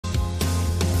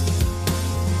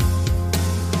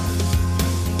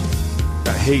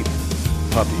hate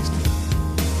puppies.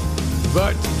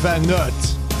 But Van Nut.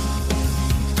 It's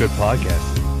a good podcast.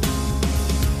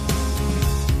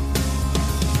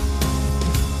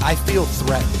 I feel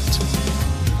threatened.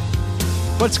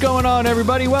 What's going on,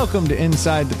 everybody? Welcome to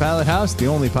Inside the Pallet House, the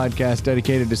only podcast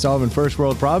dedicated to solving first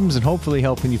world problems and hopefully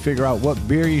helping you figure out what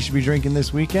beer you should be drinking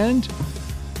this weekend.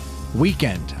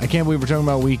 Weekend. I can't believe we're talking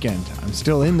about weekend. I'm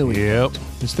still in the weekend. Yep.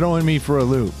 It's throwing me for a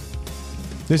loop.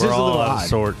 This We're is a all little out odd. of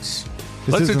sorts.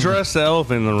 This Let's is a- address the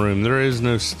elephant in the room. There is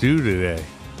no stew today.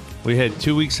 We had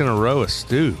 2 weeks in a row of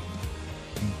stew.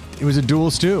 It was a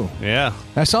dual stew. Yeah.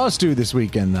 I saw a stew this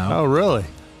weekend, though. Oh, really?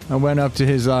 I went up to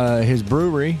his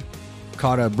brewery,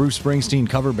 caught a Bruce Springsteen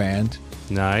cover band.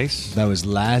 Nice. That was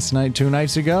last night, 2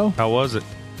 nights ago. How was it?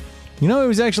 You know, it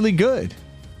was actually good.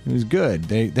 It was good.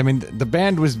 The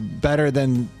band was better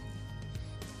than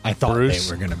I thought Bruce?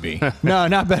 they were going to be. No,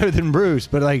 not better than Bruce,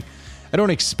 but like, I don't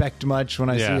expect much when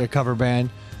I see a cover band,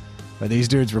 but these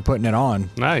dudes were putting it on.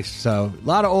 Nice. So a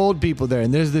lot of old people there,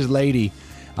 and there's this lady.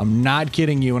 I'm not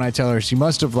kidding you when I tell her she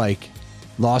must have like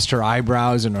lost her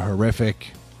eyebrows in a horrific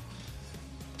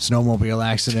snowmobile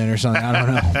accident or something. I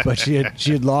don't know, but she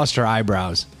had lost her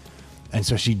eyebrows, and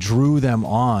so she drew them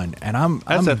on. And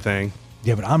That's a thing.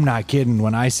 Yeah, but I'm not kidding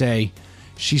when I say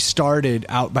she started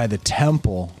out by the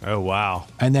temple. Oh, wow.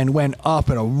 And then went up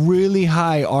at a really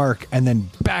high arc and then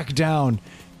back down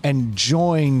and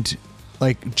joined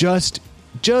like just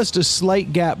a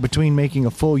slight gap between making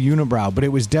a full unibrow, but it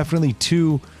was definitely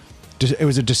it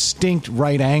was a distinct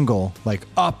right angle, like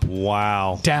up.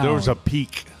 Wow. Down. There was a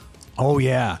peak. Oh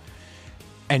yeah.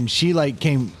 And she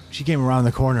came around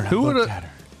the corner and Who I would looked at her.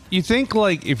 You think,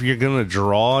 like, if you're going to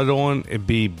draw it on, it'd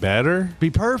be better? Be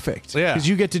perfect. Yeah. Because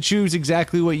you get to choose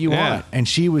exactly what you want. And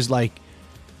she was like,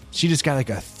 she just got like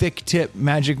a thick tip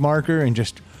magic marker and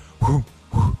just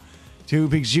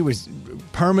because she was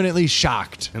permanently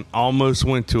shocked. And almost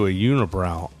went to a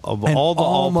unibrow of all the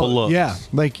awful looks. Yeah.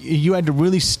 Like you had to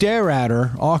really stare at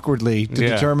her awkwardly to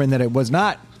determine that it was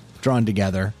not drawn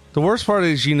together. The worst part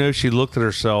is, she looked at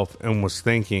herself and was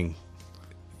thinking,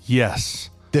 yes,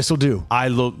 This'll do. I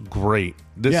look great.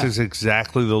 This Yeah. is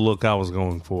exactly the look I was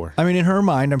going for. I mean, in her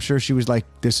mind, I'm sure she was like,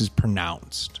 this is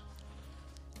pronounced.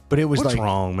 But it was What's like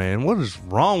wrong, man? What is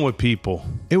wrong with people?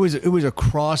 It was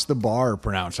across the bar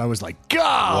pronounced. I was like,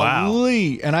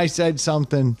 golly. Wow. And I said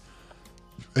something.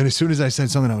 And as soon as I said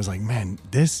something, I was like, man,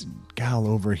 this gal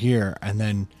over here. And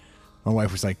then my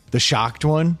wife was like, the shocked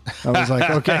one. I was like,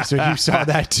 okay, so you saw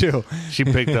that too. She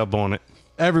picked up on it.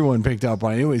 Everyone picked up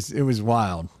on it. It was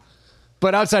wild.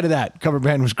 But outside of that, cover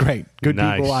band was great. Good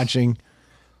people watching.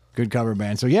 Good cover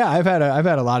band. So yeah, I've had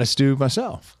a lot of stew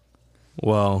myself.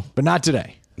 Well, but not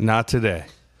today. Not today.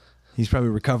 He's probably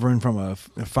recovering from a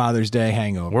Father's Day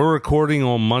hangover. We're recording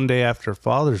on Monday after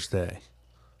Father's Day.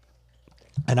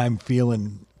 And I'm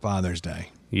feeling Father's Day.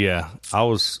 Yeah.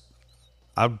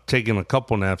 I've taken a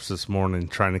couple naps this morning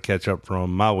trying to catch up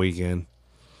from my weekend.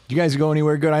 You guys go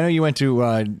anywhere good? I know you went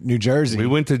to New Jersey. We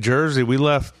went to Jersey. We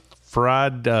left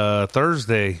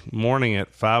Thursday morning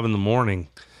at 5 a.m.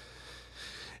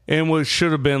 And what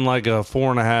should have been like a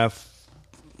 4.5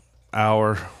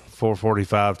 hour,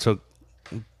 4:45, took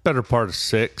better part of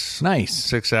 6. Nice.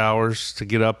 6 hours to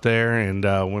get up there, and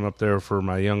went up there for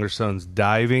my younger son's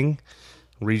diving,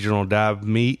 regional dive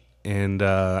meet, and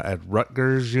at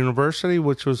Rutgers University,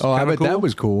 which was I bet cool. that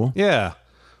was cool. Yeah.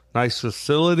 Nice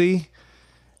facility.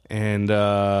 And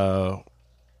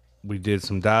we did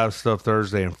some dive stuff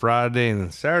Thursday and Friday, and then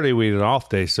Saturday we had an off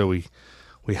day, so we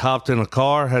hopped in a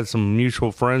car, had some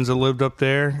mutual friends that lived up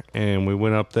there, and we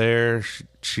went up there.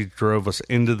 She drove us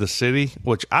into the city,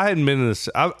 which I hadn't been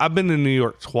to. I've been to New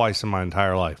York twice in my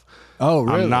entire life. Oh,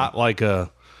 really? I'm not like a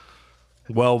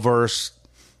well-versed.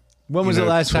 When was the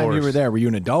last time you tourist. were there? Were you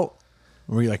an adult?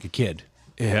 Or were you like a kid?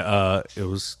 Yeah, it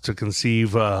was to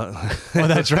conceive. Oh,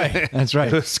 that's right. That's right.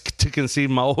 It was to conceive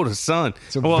my oldest son.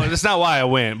 Well, that's not why I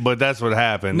went, but that's what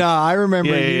happened. No, I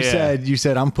remember you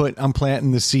said I'm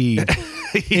planting the seed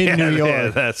in New York. Yeah,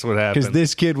 that's what happened. Because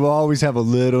this kid will always have a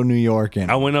little New York in it.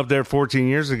 I went up there 14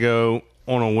 years ago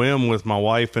on a whim with my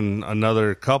wife and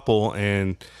another couple,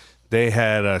 and they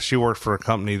had. She worked for a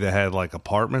company that had like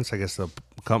apartments. I guess the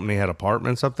company had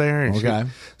apartments up there. And okay.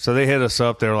 So they hit us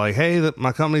up. They're like, hey,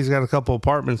 my company's got a couple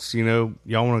apartments. Y'all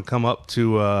want to come up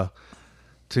to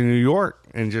New York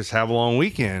and just have a long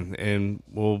weekend, and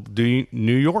we'll do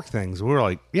New York things. We were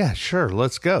like, yeah, sure,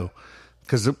 let's go.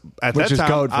 Because at that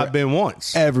time, I've been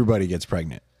once. Everybody gets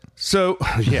pregnant. So,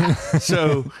 yeah.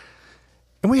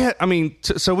 And we had,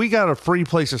 so we got a free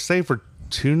place to stay for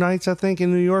 2 nights, I think,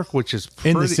 in New York, which is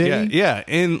pretty, in the city. Yeah,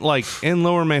 in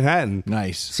Lower Manhattan.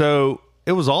 Nice. So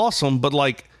it was awesome, but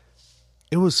like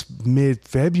It was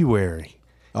mid-February.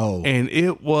 Oh, And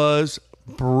it was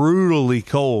brutally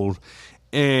cold.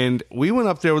 And we went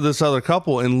up there with this other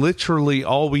couple, and literally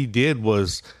all we did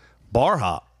was bar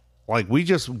hop. Like, we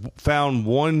just found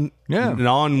one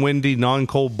non-windy,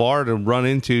 non-cold bar to run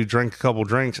into, drink a couple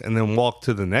drinks, and then walk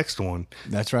to the next one.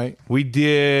 that's right. We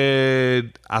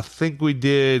did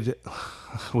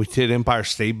Empire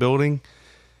State Building,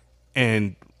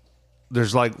 and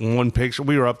there's like one picture.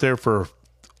 We were up there for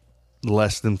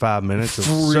less than 5 minutes. It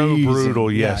was so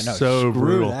brutal. Yes, Yeah, no, so screw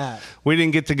brutal. that. We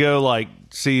didn't get to go like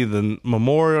see the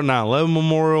memorial, 9/11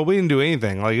 memorial. We didn't do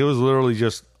anything. Like, it was literally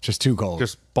just Too cold.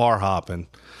 just bar hopping.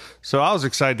 So I was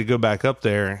excited to go back up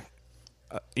there.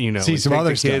 See some take other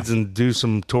the kids stuff. and do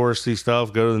some touristy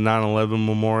stuff. Go to the 9/11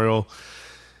 memorial.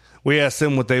 We asked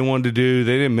them what they wanted to do.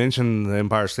 They didn't mention the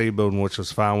Empire State Building, which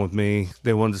was fine with me.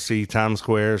 They wanted to see Times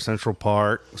Square, Central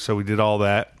Park, so we did all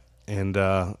that. And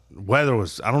weather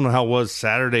was, I don't know how it was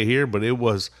Saturday here, but it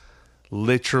was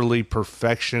literally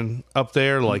perfection up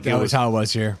there. Like, That it was how it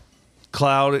was here.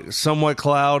 cloudy, somewhat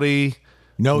cloudy.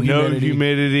 No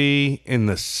humidity in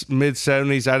the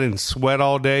mid-70s. I didn't sweat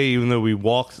all day, even though we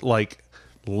walked like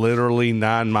literally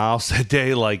 9 miles a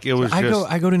day. Like, it was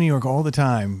I go to New York all the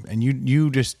time, and you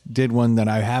just did one that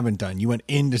I haven't done. You went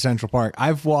into Central Park.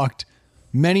 I've walked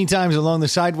many times along the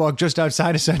sidewalk just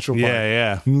outside of Central Park.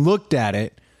 Yeah. And looked at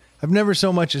it. I've never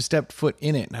so much as stepped foot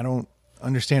in it, and I don't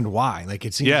understand why. Like,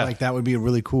 it seems like that would be a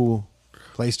really cool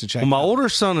place to check Well, my out. older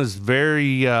son is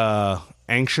very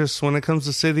anxious when it comes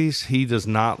to cities. He does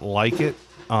not like it.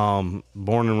 Born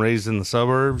and raised in the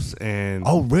suburbs, and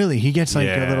Oh, really? He gets like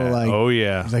a little like, oh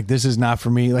yeah, he's like, this is not for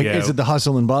me. Like, Yeah. is it the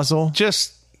hustle and bustle?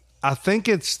 just I think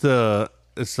it's the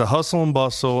hustle and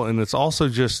bustle, and it's also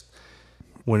just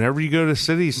whenever you go to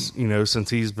cities, since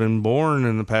he's been born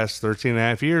in the past 13 and a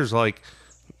half years, like,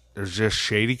 there's just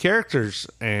shady characters,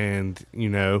 and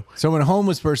So when a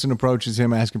homeless person approaches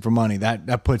him asking for money,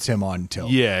 that puts him on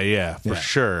tilt. yeah, for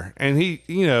sure. And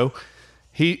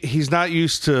he's not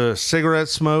used to cigarette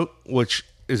smoke, which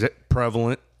is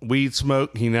prevalent. Weed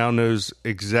smoke, he now knows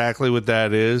exactly what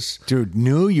that is. Dude,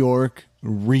 New York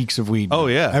reeks of weed. Oh,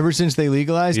 yeah. Ever since they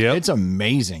legalized, Yep. it's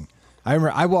amazing. I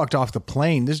remember I walked off the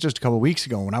plane. This is just a couple weeks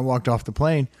ago. When I walked off the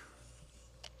plane,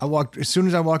 as soon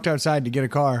as I walked outside to get a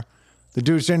car, the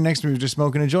dude standing next to me was just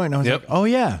smoking a joint. And I was Yep. like, oh,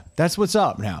 yeah, that's what's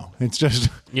up now. It's just...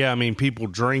 Yeah, I mean, people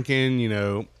drinking,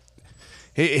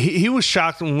 He was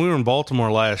shocked when we were in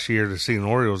Baltimore last year to see an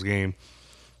Orioles game.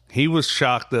 He was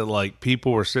shocked that, like,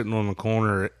 people were sitting on the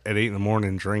corner at 8 in the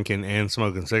morning drinking and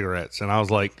smoking cigarettes. And I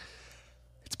was like,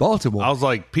 It's Baltimore.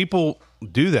 people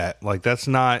do that. Like, that's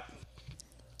not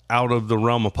out of the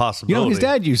realm of possibility. his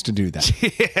dad used to do that.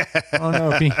 Yeah. I don't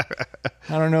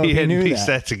know if He he hadn't knew pieced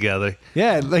that. that together.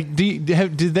 Yeah, like, did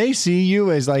they see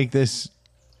you as like this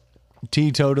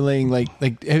teetotaling?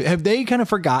 Like have they kind of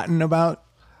forgotten about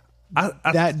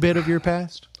that bit of your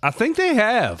past? I think they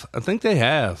have. I think they've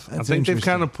interesting.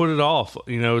 kind of put it off.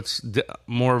 It's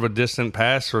more of a distant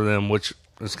past for them, which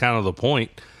is kind of the point.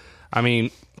 I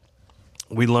mean,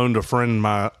 we loaned a friend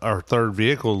our third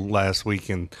vehicle last week,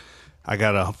 and I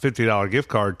got a $50 gift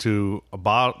card to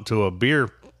a beer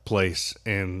place,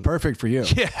 and Perfect for you.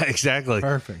 yeah, exactly,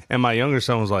 Perfect. And my younger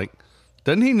son was like,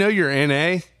 "Doesn't he know you're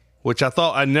NA?" Which I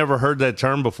thought I'd never heard that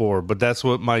term before, but that's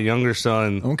what my younger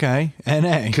son Okay,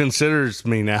 NA. considers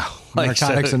me now.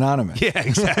 Narcotics Anonymous. Yeah,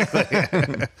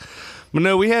 exactly. But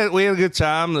no, we had a good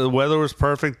time. The weather was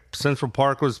perfect. Central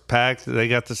Park was packed. They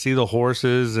got to see the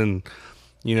horses, and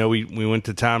we went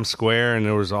to Times Square, and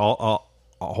there was a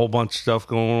whole bunch of stuff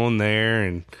going on there.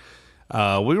 And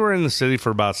we were in the city for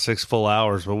about 6 full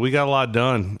hours, but we got a lot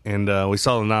done. And we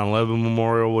saw the 9/11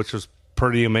 memorial, which was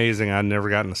pretty amazing. I'd never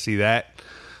gotten to see that.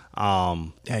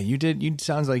 Yeah, you did. You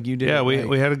sounds like you did. Yeah, it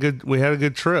we had a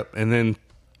good trip, and then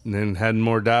had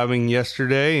more diving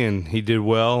yesterday, and he did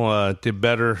well. Did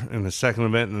better in the second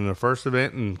event than the first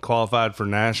event, and qualified for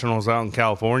nationals out in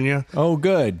California. Oh,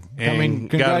 good. I And mean,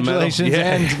 got a medal. congratulations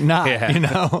Yeah. and not.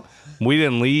 Yeah. We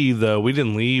didn't leave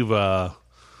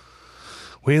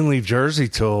Jersey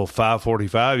till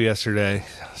 5:45 yesterday.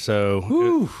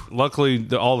 So luckily,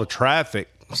 all the traffic,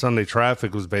 Sunday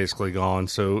traffic, was basically gone.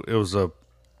 So it was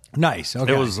Nice.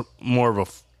 Okay. it was more of a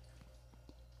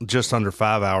just under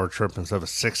 5-hour trip instead of a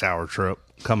 6-hour trip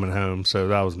coming home. So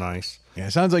that was nice. Yeah,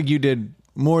 it sounds like you did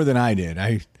more than I did.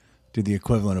 I did the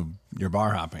equivalent of your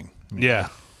bar hopping. Yeah.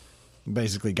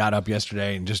 Basically got up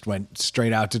yesterday and just went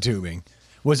straight out to tubing.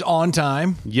 Was on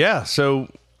time. Yeah. So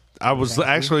I was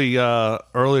actually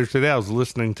earlier today, I was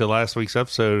listening to last week's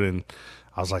episode, and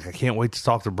I was like, I can't wait to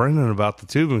talk to Brendan about the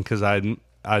tubing because I'd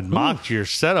mocked your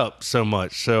setup so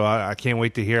much. So I can't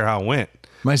wait to hear how it went.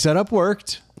 My setup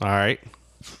worked All right.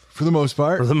 for the most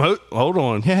part. Hold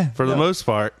on. Yeah, For the most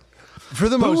part. For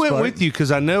the most Who went part. with you?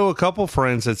 Because I know a couple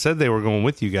friends that said they were going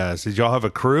with you guys. Did y'all have a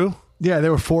crew? Yeah,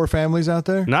 there were 4 families out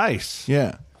there. Nice.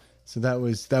 Yeah. So that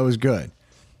was good.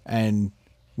 And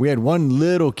we had one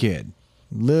little kid,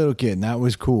 and that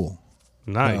was cool.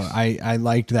 Nice. I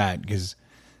liked that because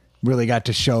really got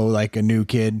to show like a new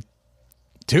kid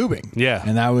tubing. Yeah.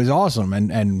 And that was awesome.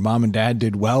 And mom and dad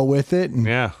did well with it. And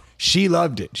Yeah. she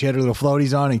loved it. She had her little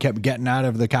floaties on and kept getting out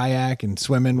of the kayak and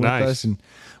swimming with Nice. us. And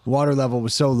water level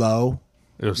was so low.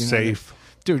 It was safe.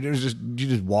 Dude, it was just, you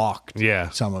just walked. Yeah.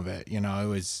 Some of it,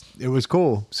 it was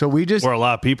cool. So we just Were a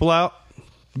lot of people out?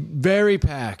 very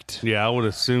packed. Yeah, I would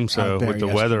assume so Out there with the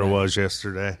weather it yesterday. was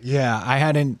yesterday. Yeah, I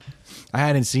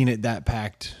hadn't seen it that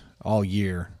packed all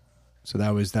year, so that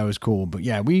was cool. But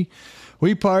yeah, we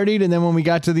partied, and then when we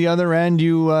got to the other end,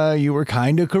 you were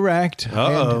kind of correct.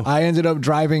 Uh-oh. And I ended up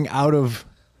driving out of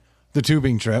the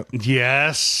tubing trip.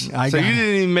 Yes. So you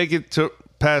didn't even make it to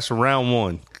past round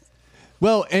 1.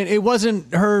 Well, and it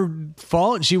wasn't her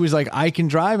fault. She was like, "I can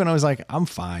drive," and I was like, "I'm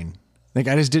fine." Like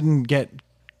I just didn't get.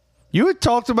 You had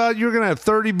talked about you were going to have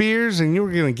 30 beers and you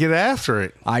were going to get after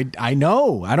it. I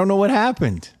know. I don't know what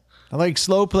happened. I like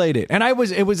slow played it, and it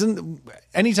was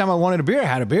anytime I wanted a beer, I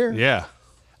had a beer. Yeah.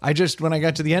 I just when I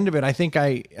got to the end of it, I think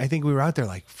we were out there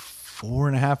like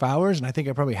 4.5 hours, and I think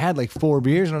I probably had like 4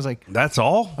 beers, and I was like, That's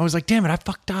all? damn it, I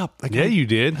fucked up. Like, Yeah, you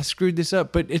did. I screwed this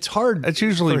up, but it's hard. That's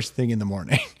usually- first thing in the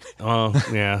morning. Oh,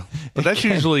 yeah. But that's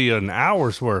usually an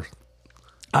hour's worth.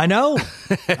 I know,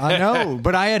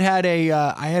 but I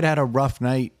had a rough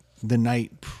night the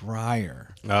night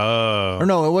prior. Oh. Or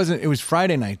no, it wasn't. It was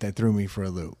Friday night that threw me for a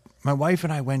loop. My wife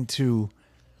and I went to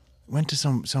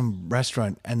some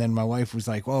restaurant, and then my wife was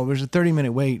like, "Well, there's a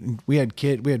 30-minute wait, and we had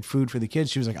food for the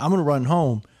kids." She was like, "I'm gonna run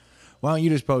home. Why don't you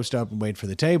just post up and wait for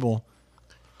the table?"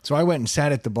 So I went and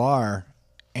sat at the bar,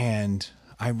 and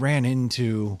I ran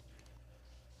into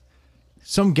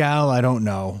some gal I don't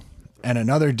know, and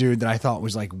another dude that I thought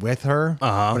was like with her,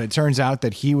 but it turns out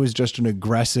that he was just an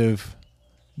aggressive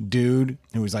dude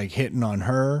who was like hitting on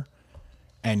her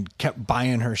and kept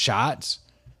buying her shots.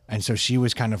 And so she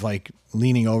was kind of like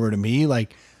leaning over to me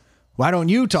like, "Why don't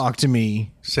you talk to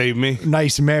me, Save me.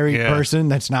 nice married Yeah. person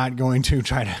that's not going to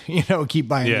try to, keep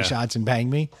buying Yeah. me shots and bang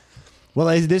me?" Well,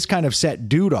 this kind of set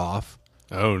dude off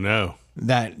Oh, no.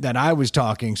 that I was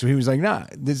talking. So he was like, "Nah,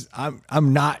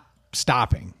 I'm not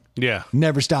stopping. Yeah.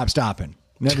 Never stopping.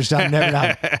 Never stop, never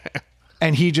stop."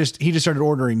 And he just started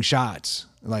ordering shots.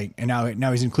 Like, and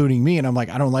now he's including me, and I'm like,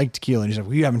 "I don't like tequila." And he's like,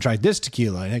 "Well, you haven't tried this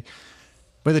tequila." And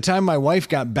by the time my wife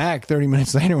got back 30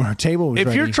 minutes later when our table was If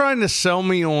ready, you're trying to sell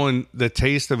me on the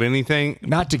taste of anything,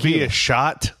 Not tequila. be a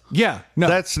shot, yeah, no,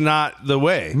 that's not the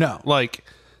way. No. Like,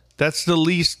 that's the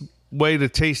least way to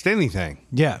taste anything.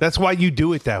 Yeah. That's why you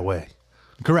do it that way.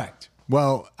 correct.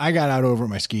 Well, I got out over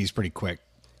my skis pretty quick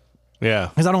Yeah.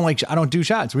 because I don't do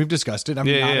shots. We've discussed it. I'm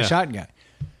Yeah, not yeah. a shot guy.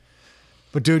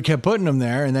 But dude kept putting them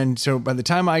there, and then so by the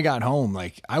time I got home,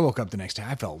 like I woke up the next day,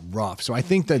 I felt rough. So I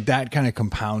think that kind of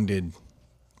compounded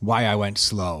why I went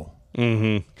slow,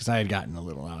 because I had gotten a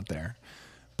little out there.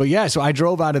 But yeah, so I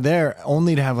drove out of there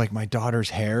only to have like my daughter's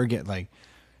hair get like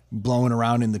blowing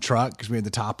around in the truck because we had the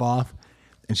top off,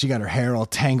 and she got her hair all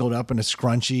tangled up in a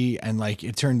scrunchie, and like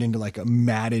it turned into like a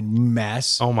matted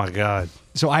mess. Oh, my God.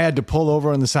 So I had to pull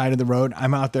over on the side of the road.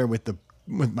 I'm out there with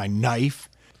my knife,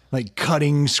 like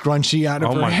cutting scrunchie out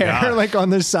of Oh her my hair, gosh. like on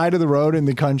this side of the road in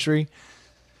the country.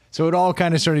 So it all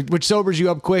kind of started, which sobers you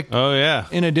up quick. Oh, yeah.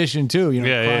 In addition to, Yeah,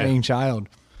 yeah. crying child.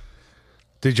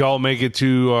 Did y'all make it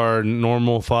to our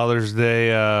normal Father's Day?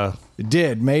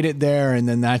 Made it there, and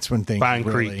then that's when things Pine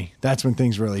really, that's when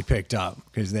things really picked up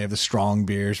because they have the strong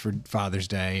beers for Father's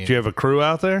Day. Did you have a crew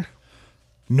out there?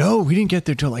 No, we didn't get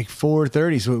there till like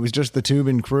 4:30, so it was just the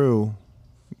tubing crew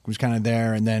was kind of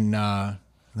there, and then our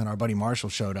buddy Marshall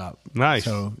showed up. Nice.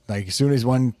 So like as soon as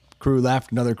one crew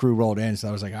left, another crew rolled in. So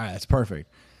I was like, all right, that's perfect.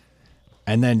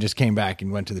 And then just came back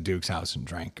and went to the Duke's house and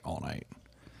drank all night,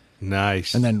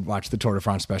 Nice. and then watched the Tour de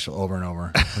France special over and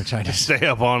over, which I just Stay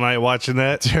up all night watching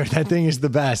that? dude, that thing is the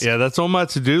best. Yeah, that's on my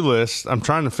to-do list. I'm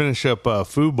trying to finish up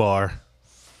Food Bar.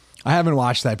 I haven't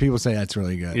watched that. People say that's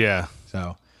really good. Yeah.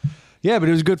 So, yeah, but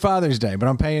it was a good Father's Day. But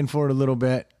I'm paying for it a little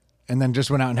bit, and then just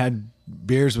went out and had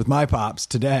beers with my pops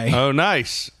today. Oh,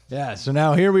 nice. Yeah, so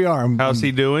now here we are. How's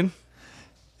he doing?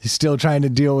 He's still trying to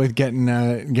deal with getting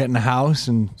a house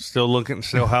and Still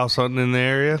house hunting in the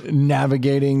area?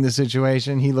 navigating the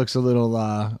situation. He looks a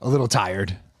little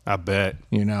tired, I bet.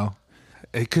 you know.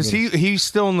 Because he's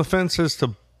still on the fence as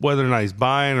to whether or not he's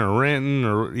buying or renting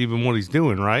or even what he's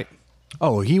doing, right?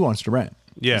 Oh, he wants to rent.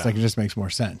 Yeah. It's like it just makes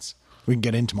more sense. We can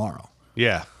get in tomorrow.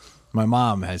 Yeah. My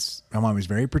mom is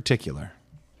very particular.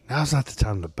 Now's not the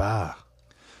time to buy.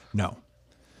 No.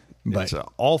 But It's an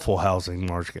awful housing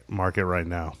market right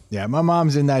now. yeah, my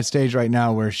mom's in that stage right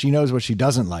now where she knows what she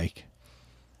doesn't like.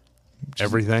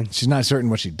 Everything? She's not certain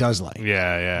what she does like.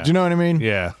 Yeah, yeah. Do you know what I mean?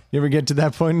 Yeah. You ever get to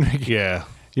that point? Yeah.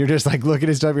 You're just like, look at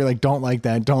his stuff. You're like, don't like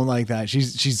that. Don't like that.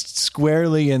 She's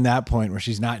squarely in that point where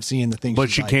she's not seeing the things. But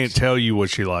she likes. can't tell you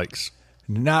what she likes.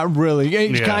 Not really.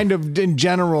 It's Yeah. kind of in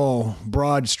general,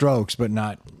 broad strokes, but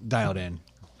not dialed in.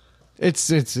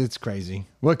 It's crazy.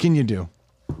 What can you do?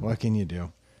 What can you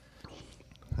do?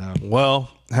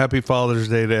 Well, happy Father's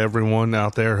Day to everyone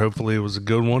out there. Hopefully it was a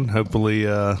good one. Hopefully,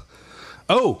 I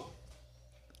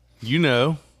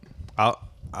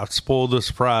spoiled the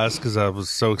surprise because I was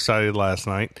so excited last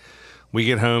night. We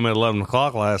get home at 11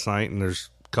 o'clock last night, and there's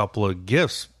a couple of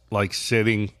gifts like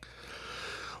sitting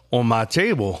on my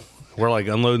table. We're like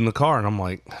unloading the car, and I'm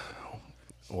like,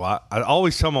 well, I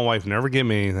always tell my wife, never give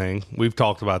me anything. We've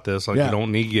talked about this. Like, Yeah. you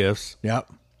don't need gifts. Yep.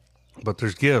 But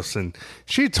there's gifts. And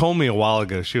she told me a while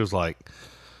ago, she was like,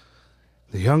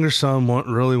 the younger son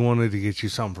really wanted to get you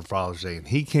something for Father's Day. And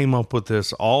he came up with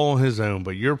this all on his own,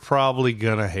 but you're probably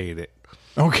going to hate it.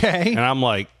 Okay. And I'm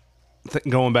like,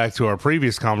 going back to our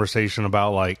previous conversation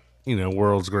about like,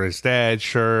 world's greatest dad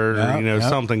shirt or,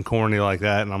 something corny like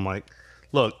that. And I'm like,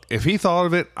 look, if he thought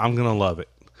of it, I'm going to love it.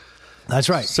 That's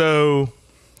right. So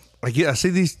I see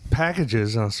these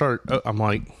packages and I'm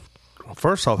like,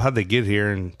 first off, how'd they get here?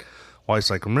 And wife's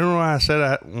like, remember when I said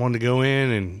I wanted to go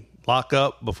in and lock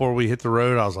up before we hit the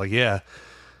road? I was like, yeah.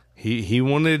 He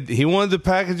wanted the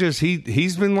packages.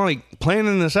 He's been like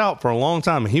planning this out for a long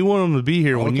time. He wanted them to be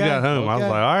here when you got home. I was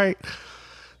like, all right.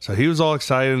 So he was all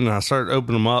excited, and I started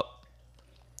opening them up.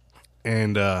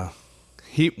 And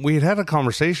we had a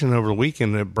conversation over the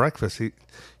weekend at breakfast.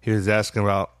 He was asking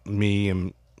about me,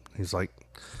 and he's like,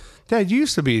 Dad, you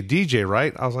used to be a DJ,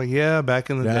 right? I was like, yeah, back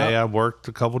in the day, I worked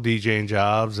a couple DJing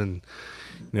jobs and,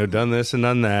 done this and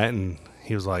done that. And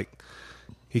he was like,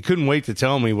 he couldn't wait to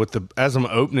tell me as I'm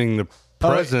opening the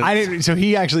present. So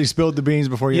he actually spilled the beans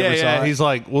before you ever saw it? Yeah. He's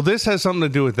like, well, this has something to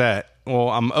do with that. Well,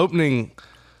 I'm opening,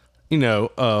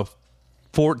 a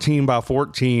 14 by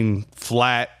 14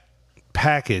 flat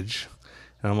package.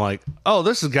 And I'm like, oh,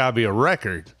 this has got to be a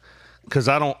record. Because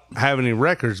I don't have any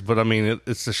records, but I mean,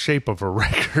 it's the shape of a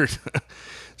record.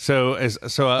 So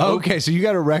you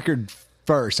got a record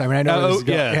first. I mean, I know.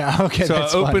 Okay. So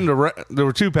I opened there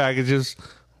were two packages,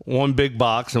 one big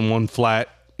box and one flat,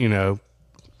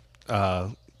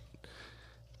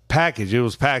 package. It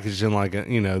was packaged in like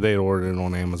they had ordered it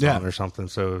on Amazon or something.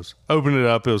 So opened it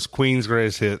up. It was Queen's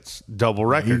Greatest Hits double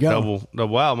record, double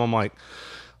album. I'm like,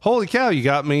 holy cow, you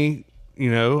got me.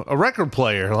 A record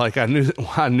player. Like I knew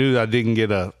I didn't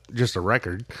get just a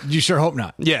record. You sure hope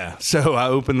not. Yeah. So I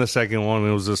opened the second one.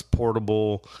 And it was this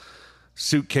portable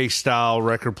suitcase style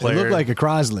record player. It looked like a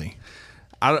Crosley.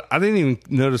 I didn't even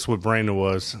notice what brand it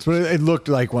was. That's what it looked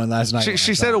like one last night.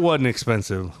 She said it wasn't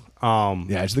expensive.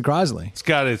 Yeah, it's the Crosley. It's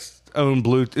got its own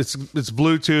Bluetooth. It's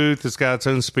Bluetooth. It's got its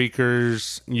own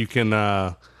speakers. You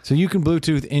can. So you can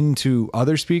Bluetooth into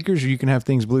other speakers, or you can have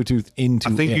things Bluetooth into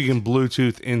it? I think you can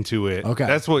Bluetooth into it. Okay.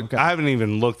 That's what I haven't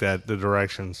even looked at the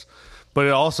directions. But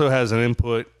it also has an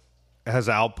input, it has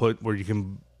an output where you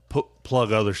can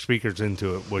plug other speakers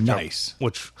into it.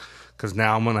 Because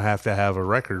now I'm going to have a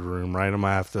record room, right? I'm going to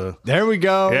have to. There we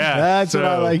go. Yeah. That's what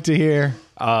I like to hear.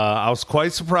 I was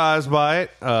quite surprised by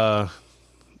it.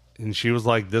 And she was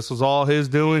like, this was all his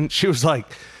doing. She was like,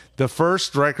 the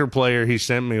first record player he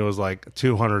sent me was like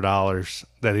 $200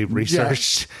 that he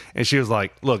researched. Yeah. And she was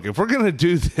like, look, if we're going to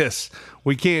do this,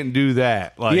 we can't do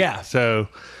that. So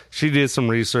she did some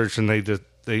research and and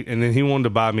then he wanted to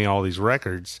buy me all these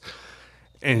records.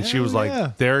 And she was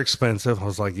like, they're expensive. I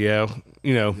was like, yeah,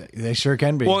 They sure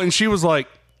can be. Well, and she was like,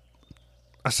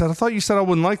 I thought you said I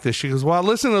wouldn't like this. She goes, well, I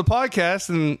listened to the podcast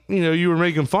and, you were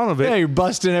making fun of it. Yeah, you're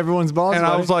busting everyone's balls. And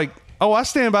I was like, oh, I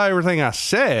stand by everything I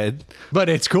said. But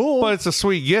it's cool. But it's a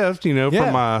sweet gift, for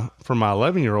my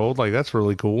 11-year-old. Like, that's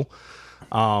really cool.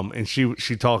 And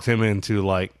she talked him into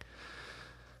like,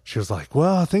 she was like,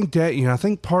 well, I think Dad, I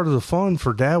think part of the fun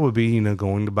for Dad would be,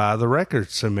 going to buy the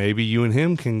records. So maybe you and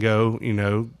him can go,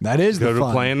 that is go the to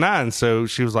fun. Plan 9. So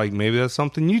she was like, maybe that's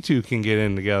something you two can get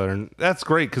in together. And that's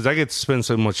great because I get to spend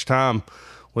so much time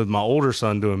with my older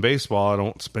son doing baseball. I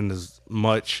don't spend as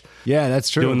much that's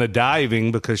true. doing the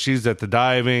diving because she's at the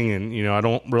diving and, I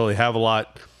don't really have a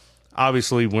lot.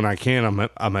 Obviously, when I can,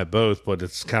 I'm at both, but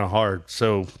it's kind of hard.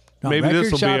 So maybe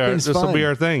this will be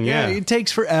our thing. Yeah. It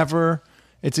takes forever.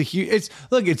 It's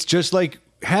it's just like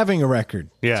having a record.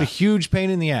 Yeah. It's a huge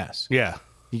pain in the ass. Yeah.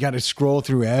 You got to scroll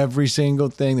through every single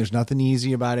thing. There's nothing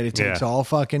easy about it. It takes all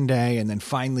fucking day. And then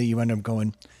finally you end up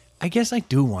going, I guess I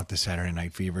do want the Saturday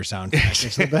Night Fever soundtrack.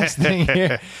 It's the best thing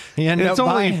here. You end up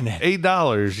buying it.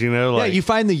 $8, you know? Like, yeah, you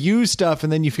find the used stuff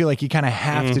and then you feel like you kind of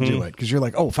have to do it because you're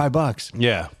like, oh, $5.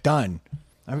 Yeah. Done.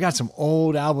 I've got some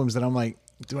old albums that I'm like,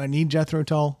 do I need Jethro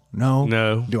Tull? No.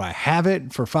 No. Do I have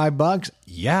it for $5?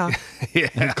 Yeah.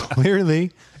 Yeah.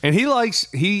 Clearly. And he likes,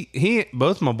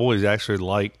 both my boys actually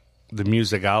like the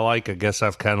music I like. I guess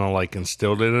I've kind of like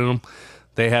instilled it in them.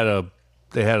 They had a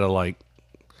like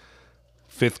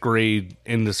 5th grade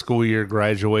in the school year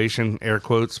graduation, air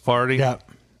quotes, party. Yeah.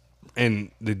 And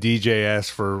the DJ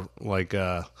asked for like,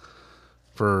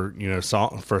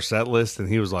 song for set list, and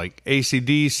he was like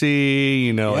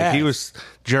AC/DC, like he was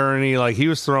Journey, like he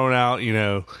was throwing out,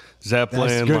 Zeppelin.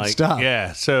 That's good like stuff.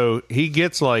 Yeah. So he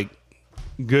gets like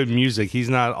good music. He's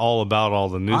not all about all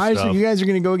the new stuff. So you guys are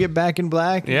going to go get Back in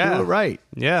Black and do it right.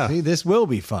 Yeah. See, this will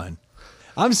be fun.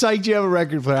 I'm psyched you have a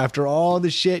record player after all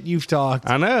the shit you've talked.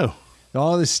 I know.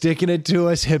 All the sticking it to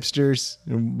us hipsters,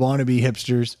 wannabe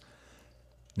hipsters.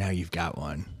 Now you've got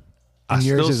one. And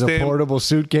yours is a portable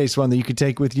suitcase one that you could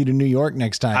take with you to New York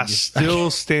next time. I still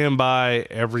stand by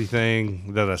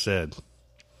everything that I said.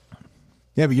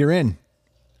 Yeah, but you're in.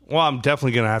 Well, I'm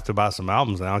definitely going to have to buy some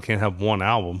albums now. I can't have one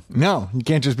album. No, you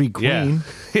can't just be Queen.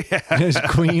 Yeah. Just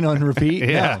Queen on repeat.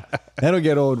 Yeah. No, that'll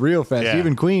get old real fast. Yeah.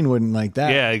 Even Queen wouldn't like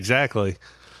that. Yeah, exactly.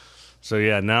 So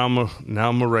yeah, now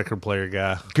I'm a record player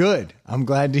guy. Good. I'm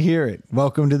glad to hear it.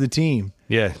 Welcome to the team.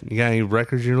 Yeah, you got any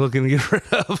records you're looking to get rid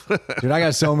of? Dude, I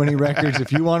got so many records.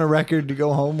 If you want a record to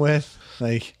go home with,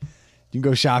 like, you can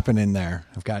go shopping in there.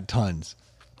 I've got tons.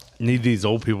 Need these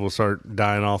old people to start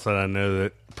dying off that I know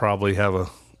that probably have a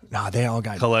they all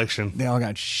got collection. They all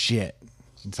got shit.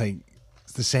 It's like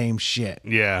it's the same shit.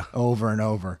 Yeah, over and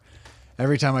over.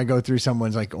 Every time I go through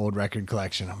someone's like old record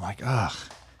collection, I'm like, ugh,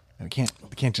 I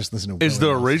can't just listen to. Is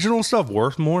the original stuff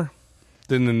worth more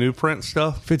than the new print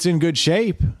stuff? If it's in good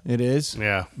shape, it is.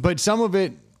 Yeah. But some of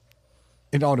it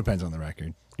all depends on the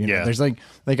record. Yeah. There's like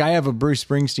I have a Bruce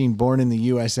Springsteen Born in the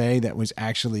USA that was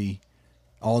actually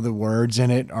all the words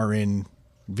in it are in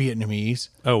Vietnamese.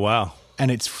 Oh, wow. And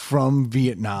it's from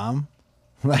Vietnam.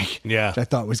 Like, yeah. Which I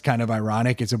thought was kind of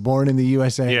ironic. It's a Born in the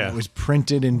USA that was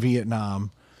printed in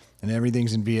Vietnam and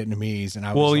everything's in Vietnamese. And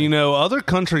I was other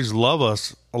countries love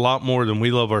us a lot more than we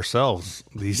love ourselves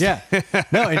these days.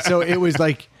 No, and so it was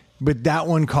like, but that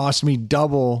one cost me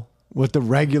double what the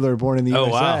regular Born in the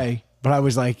USA. Wow. But I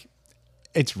was like,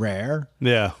 it's rare.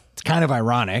 Yeah. It's kind of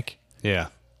ironic. Yeah.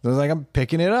 So I was like, I'm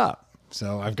picking it up.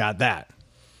 So I've got that.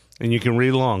 And you can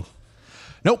read along.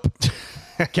 Nope.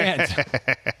 Can't.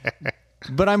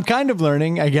 But I'm kind of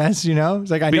learning, I guess, It's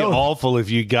like I know. It'd be awful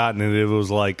if you'd gotten it. It was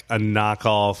like a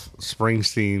knockoff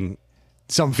Springsteen,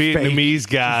 some Vietnamese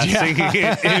fake guy singing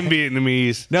in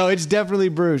Vietnamese. No, it's definitely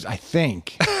Bruce, I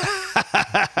think.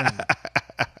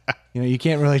 You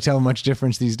can't really tell much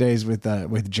difference these days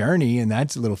with Journey, and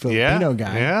that's a little Filipino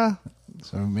guy. Yeah.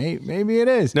 So maybe it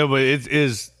is. No, but it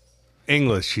is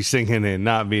English. She's singing in,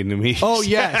 not Vietnamese. Oh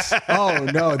yes. Oh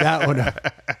no, that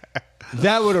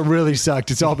would have really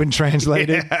sucked. It's all been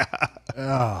translated. Yeah.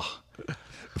 Oh.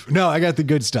 No, I got the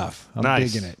good stuff. I'm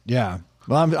digging it. Yeah.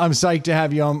 Well, I'm psyched to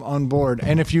have you on board.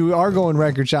 And if you are going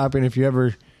record shopping, if you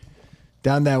ever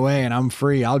down that way and I'm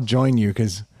free, I'll join you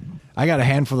because I got a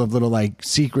handful of little like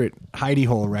secret hidey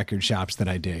hole record shops that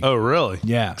I dig. Oh, really?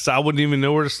 Yeah. So I wouldn't even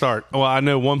know where to start. Well, I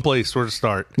know one place where to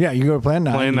start. Yeah, you go to Plan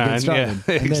 9. Plan 9, yeah,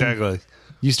 exactly.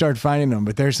 You start finding them,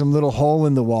 but there's some little hole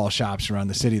in the wall shops around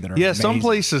the city that are amazing. Some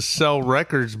places sell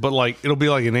records, but like it'll be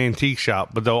like an antique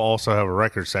shop, but they'll also have a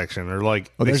record section or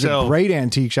like there's a great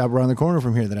antique shop around the corner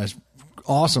from here that has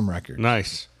awesome records.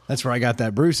 Nice. That's where I got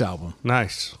that Bruce album.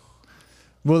 Nice.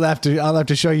 I'll have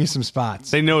to show you some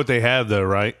spots. They know what they have though,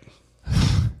 right?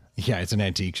 Yeah, it's an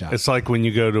antique shop. It's like when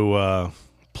you go to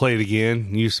Play It Again,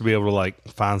 you used to be able to like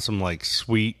find some like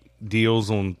sweet deals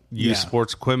on used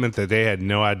sports equipment that they had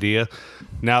no idea.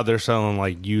 Now they're selling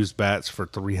like used bats for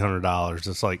 $300.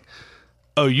 It's like,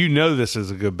 oh, this is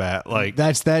a good bat. Like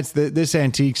that's this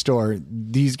antique store.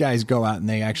 These guys go out and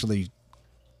they actually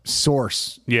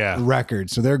source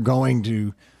records. So they're going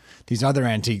to these other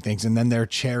antique things and then they're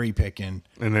cherry picking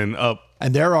and then up,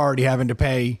 and they're already having to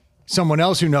pay someone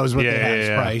else who knows what they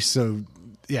have price. So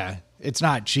yeah, it's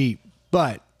not cheap,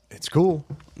 but it's cool.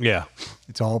 Yeah,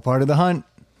 it's all part of the hunt.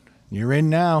 You're in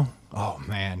now. Oh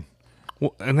man.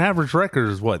 Well, an average record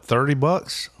is what,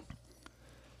 $30?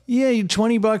 Yeah,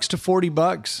 $20 to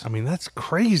 $40. I mean, that's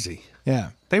crazy.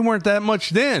 Yeah. They weren't that much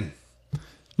then.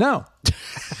 No.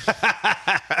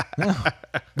 No.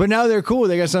 But now they're cool.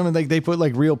 They got something like they put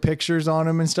like real pictures on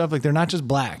them and stuff. Like they're not just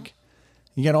black.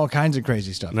 You get all kinds of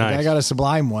crazy stuff. Nice. Like I got a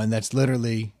Sublime one that's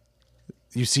literally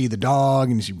you see the dog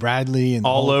and you see Bradley and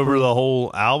all over the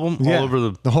whole album, Yeah, all over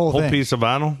the whole thing. piece of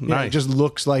vinyl. Yeah, Nice. it just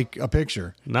looks like a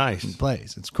picture. Nice. It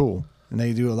plays. It's cool. And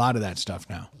they do a lot of that stuff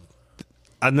now.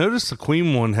 I noticed the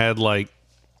Queen one had like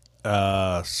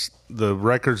the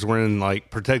records were in like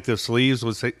protective sleeves,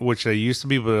 which they used to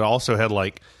be, but it also had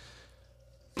like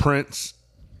prints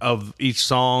of each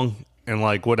song and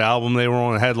like what album they were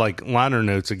on. It had like liner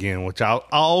notes again, which I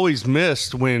always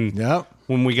missed when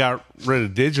we got rid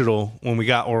of digital, when we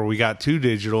got to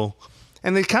digital,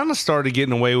 and they kind of started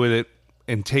getting away with it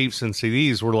in tapes and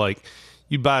CDs. Where like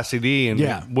you buy a CD and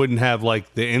it wouldn't have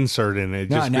like the insert in it.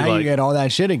 No, now you get all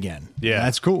that shit again. Yeah,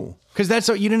 that's cool. Because that's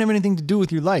what you didn't have anything to do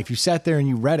with your life. You sat there and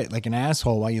you read it like an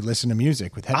asshole while you listened to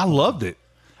music with headphones. I loved it.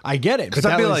 I get it. Because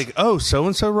I'd be like, oh,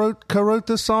 so-and-so co-wrote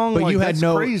this song? But like, you had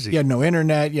crazy. You had no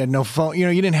internet. You had no phone. You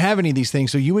didn't have any of these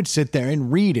things. So you would sit there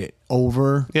and read it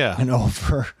over and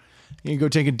over. You go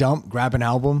take a dump, grab an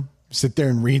album, sit there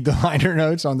and read the liner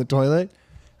notes on the toilet.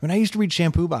 When I used to read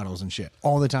shampoo bottles and shit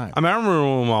all the time. I mean, I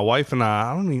remember when my wife and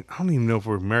I don't even know if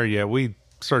we were married yet. We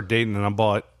started dating and I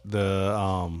bought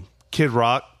the Kid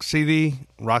Rock CD,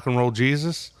 Rock and Roll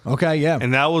Jesus. Okay, yeah.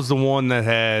 And that was the one that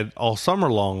had All Summer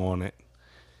Long on it.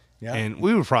 Yeah. And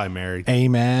we were probably married.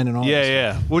 Amen and all that stuff.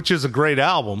 Yeah. Which is a great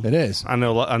album. It is. I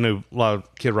know a lot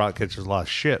of Kid Rock catches a lot of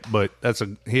shit, but he had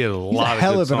a He's lot a of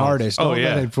hell good of an songs. artist. Oh, Don't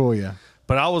yeah. let it fool you.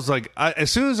 But I was like,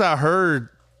 as soon as I heard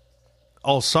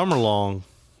All Summer Long,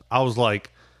 I was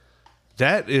like,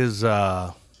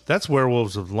 that's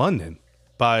Werewolves of London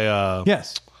by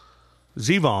yes,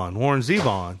 Warren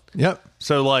Zevon. Yep.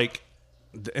 So like,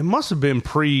 it must have been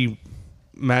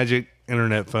pre-Magic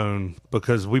Internet Phone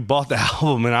because we bought the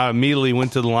album and I immediately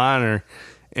went to the liner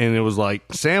and it was like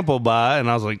sampled by, and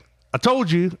I was like, I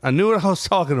told you, I knew what I was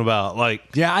talking about. Like,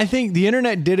 yeah, I think the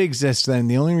internet did exist then.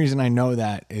 The only reason I know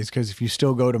that is because if you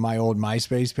still go to my old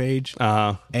MySpace page,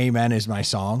 Amen is my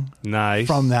song. Nice.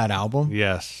 From that album.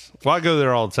 Yes. Well, I go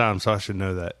there all the time, so I should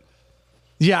know that.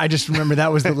 Yeah, I just remember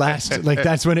that was the last, like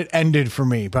that's when it ended for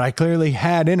me. But I clearly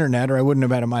had internet or I wouldn't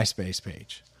have had a MySpace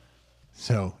page.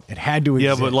 So it had to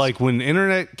exist. Yeah, but like when the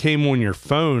internet came on your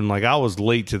phone, like I was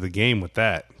late to the game with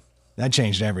that. That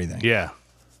changed everything. Yeah.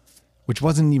 Which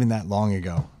wasn't even that long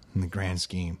ago in the grand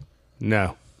scheme.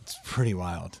 No. It's pretty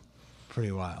wild.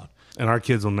 Pretty wild. And our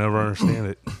kids will never understand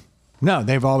it. No,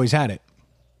 they've always had it.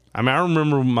 I mean, I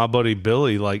remember my buddy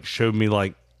Billy like showed me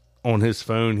like on his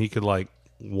phone he could like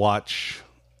watch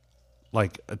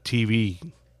like a TV,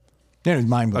 Yeah, it was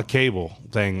mind blowing. a cable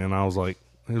thing, and I was like,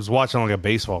 he was watching like a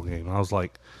baseball game. And I was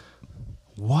like,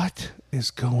 what is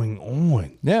going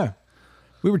on? Yeah.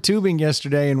 We were tubing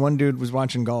yesterday and one dude was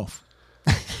watching golf.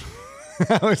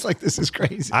 I was like, this is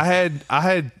crazy. I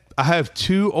have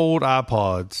two old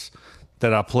iPods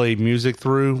that I play music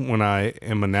through when I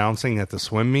am announcing at the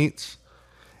swim meets,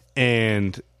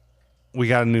 and we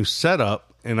got a new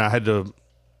setup, and I had to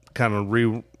kind of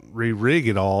re-rig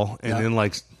it all, and then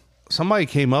like somebody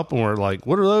came up and were like,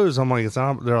 "What are those?" I'm like, "It's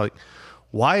not." They're like,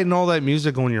 "Why isn't all that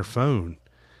music on your phone?"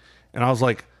 And I was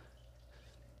like,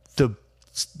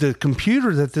 the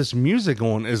computer that this music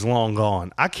on is long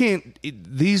gone. I can't.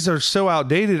 These are so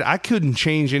outdated. I couldn't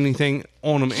change anything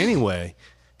on them anyway.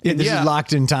 Yeah, this is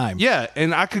locked in time. Yeah,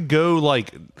 and I could go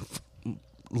like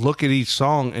look at each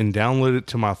song and download it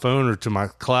to my phone or to my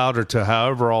cloud or to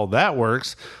however all that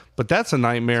works. But that's a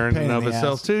nightmare in and of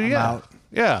itself too. Yeah,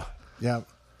 yeah.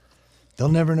 They'll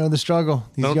never know the struggle.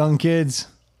 These young kids,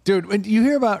 dude. When you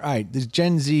hear about this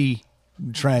Gen Z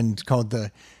trend called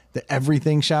the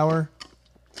everything shower.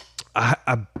 I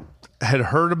had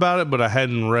heard about it, but I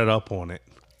hadn't read up on it.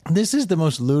 This is the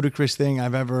most ludicrous thing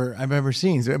I've ever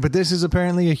seen. But this is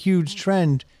apparently a huge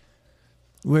trend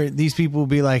where these people will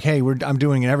be like, "Hey, I'm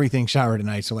doing an everything shower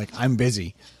tonight, so like I'm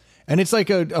busy," and it's like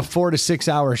a 4 to 6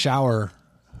 hour shower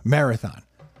marathon.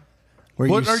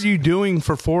 What are you doing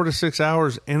for 4 to 6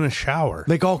 hours in a shower?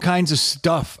 Like all kinds of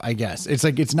stuff, I guess. It's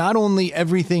like it's not only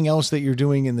everything else that you're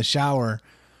doing in the shower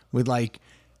with like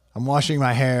I'm washing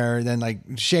my hair, then like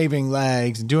shaving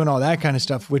legs and doing all that kind of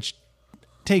stuff, which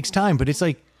takes time. But it's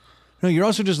like, no, you're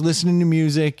also just listening to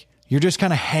music. You're just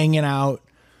kind of hanging out.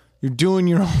 You're doing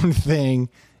your own thing.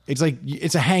 It's like,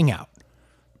 it's a hangout.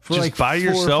 For just like by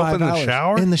yourself in the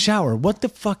shower? In the shower. What the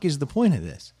fuck is the point of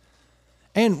this?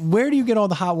 And where do you get all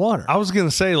the hot water? I was going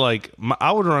to say, like,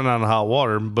 I would run out of hot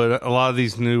water, but a lot of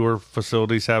these newer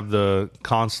facilities have the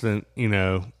constant,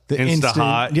 the instant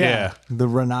hot. Yeah. The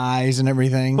Renais and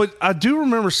everything. But I do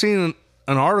remember seeing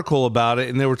an article about it,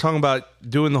 and they were talking about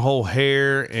doing the whole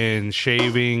hair and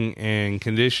shaving and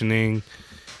conditioning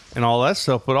and all that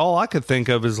stuff. But all I could think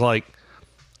of is like,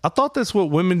 I thought that's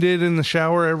what women did in the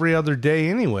shower every other day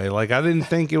anyway. Like, I didn't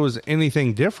think it was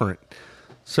anything different.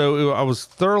 So I was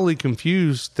thoroughly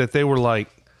confused that they were like,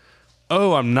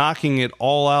 oh, I'm knocking it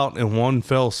all out in one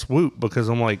fell swoop, because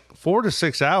I'm like, 4 to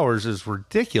 6 hours is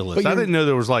ridiculous. I didn't know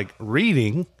there was like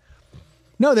reading.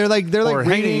 No, they're like or reading,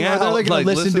 hanging out, or they're like gonna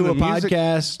listen to a music.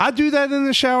 podcast. I do that in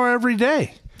the shower every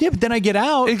day. Yeah, but then I get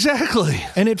out Exactly.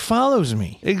 and it follows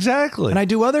me. Exactly. And I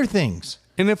do other things.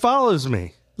 And it follows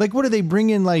me. Like, what do they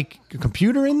bring in, like a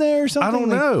computer in there or something? I don't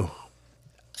know.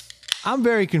 I'm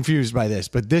very confused by this,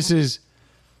 but this is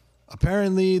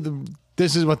apparently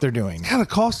this is what they're doing. It kind of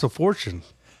costs a fortune.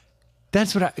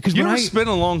 That's what because You when ever spend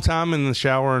a long time in the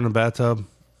shower in the bathtub?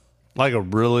 Like a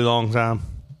really long time?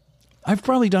 I've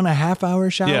probably done a half-hour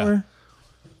shower. Yeah.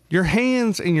 Your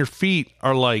hands and your feet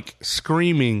are like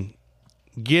screaming,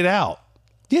 get out.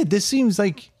 Yeah, this seems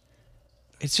like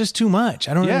it's just too much.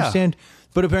 I don't understand.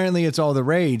 But apparently it's all the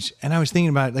rage. And I was thinking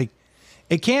about, like,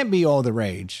 it can't be all the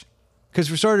rage. Because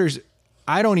for starters,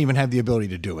 I don't even have the ability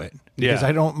to do it. Because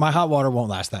my hot water won't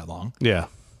last that long. Yeah.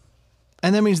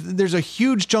 And that means there's a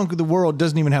huge chunk of the world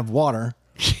doesn't even have water.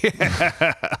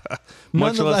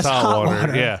 Much less hot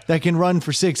water. Yeah. That can run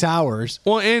for 6 hours.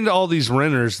 Well, and all these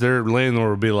renters, their landlord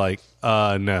will be like,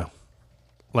 no.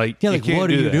 Like, Yeah, like, you can't what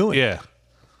do are you that. doing? Yeah.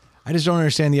 I just don't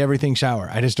understand the everything shower.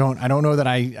 I don't know that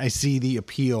I see the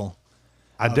appeal.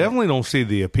 I definitely don't see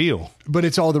the appeal. But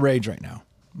it's all the rage right now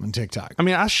on TikTok. I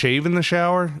mean, I shave in the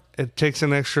shower. It takes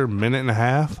an extra minute and a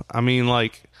half. I mean,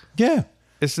 like, Yeah.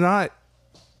 it's not,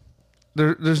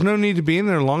 there's no need to be in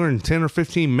there longer than 10 or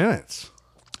 15 minutes.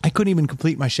 I couldn't even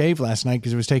complete my shave last night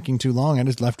because it was taking too long. I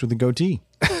just left with a goatee.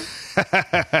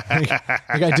 like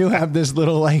I do have this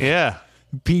little like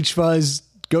peach fuzz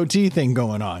goatee thing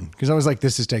going on because I was like,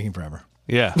 this is taking forever.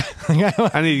 Yeah.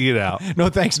 I need to get out. No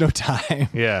thanks, no time.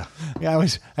 Yeah. I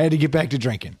had to get back to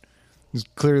drinking. It was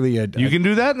clearly you can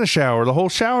do that in the shower, the whole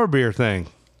shower beer thing,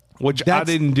 which I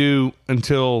didn't do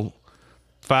until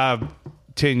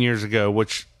 5-10 years ago,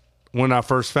 which when I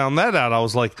first found that out, I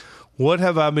was like, what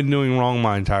have I been doing wrong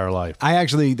my entire life?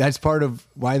 That's part of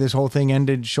why this whole thing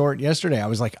ended short yesterday. I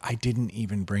was like, I didn't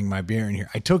even bring my beer in here.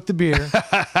 I took the beer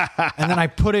and then I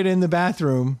put it in the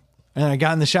bathroom and I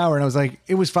got in the shower and I was like,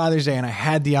 it was Father's Day and I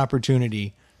had the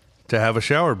opportunity to have a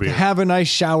shower beer. To have a nice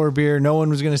shower beer. No one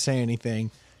was going to say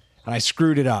anything. And I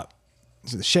screwed it up.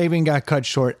 So the shaving got cut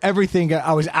short. I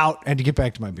was out. I had to get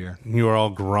back to my beer. You were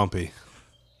all grumpy.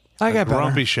 I got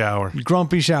grumpy better. shower.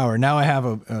 Grumpy shower. Now I have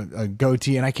a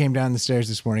goatee, and I came down the stairs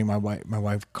this morning. My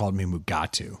wife called me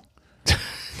Mugatu.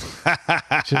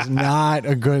 Which is not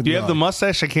a good. Do you have the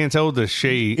mustache? I can't tell the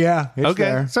shade. Yeah. It's okay.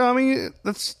 there. So I mean,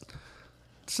 it's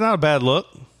not a bad look.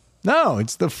 No,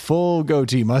 it's the full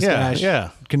goatee mustache. Yeah.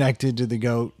 Connected to the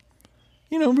goat.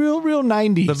 You know, real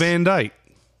 90s. The Van Dyke.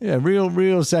 Yeah,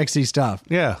 real sexy stuff.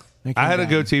 Yeah. I had a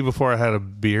goatee before I had a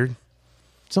beard.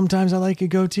 Sometimes I like a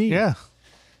goatee. Yeah.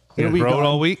 You gonna grow it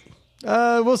all week?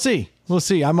 We'll see.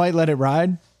 I might let it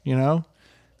ride, you know.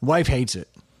 Wife hates it.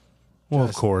 Well,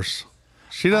 of course.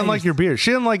 She doesn't like your beard.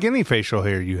 She doesn't like any facial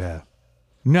hair you have.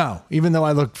 No, even though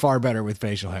I look far better with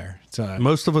facial hair.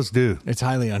 Most of us do. It's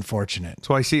highly unfortunate. That's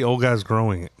why I see old guys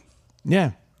growing it.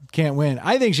 Yeah, can't win.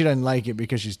 I think she doesn't like it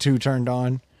because she's too turned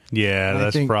on. Yeah,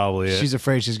 that's probably it. She's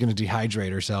afraid she's going to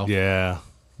dehydrate herself. Yeah.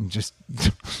 Just...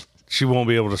 She won't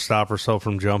be able to stop herself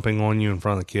from jumping on you in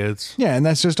front of the kids. Yeah, and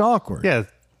that's just awkward. Yeah.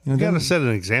 You got to set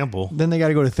an example. Then they got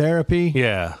to go to therapy.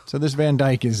 Yeah. So this Van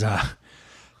Dyke is,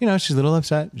 she's a little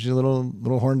upset. She's a little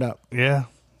horned up. Yeah.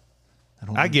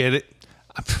 I get it.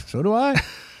 So do I.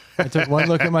 I took one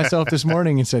look at myself this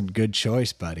morning and said, good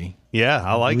choice, buddy. Yeah,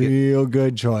 I like it. Real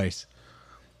good choice.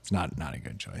 It's not a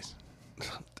good choice.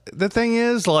 The thing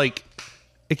is, like,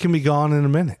 it can be gone in a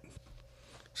minute.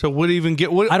 So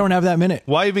I don't have that minute.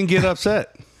 Why even get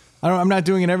upset? I'm not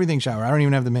doing an everything shower. I don't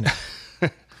even have the minute.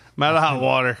 I'm out of hot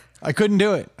water. I couldn't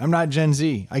do it. I'm not Gen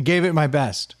Z. I gave it my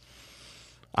best.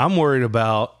 I'm worried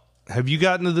about, have you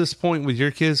gotten to this point with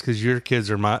your kids? Because your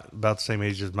kids are about the same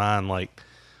age as mine. Like,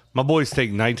 my boys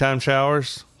take nighttime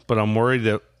showers, but I'm worried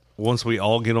that once we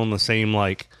all get on the same,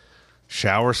 like,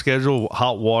 shower schedule,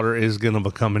 hot water is going to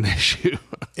become an issue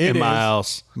in my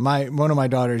house. One of my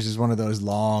daughters is one of those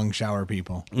long shower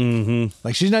people. Mm-hmm.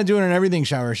 Like, she's not doing an everything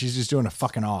shower. She's just doing a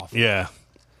fucking off. Yeah.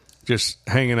 Just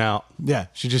hanging out. Yeah.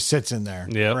 She just sits in there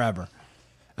forever.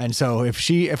 And so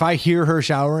if I hear her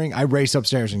showering, I race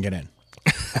upstairs and get in.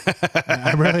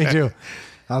 I really do.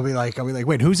 I'll be like,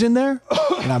 wait, who's in there?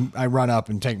 And I run up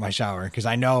and take my shower because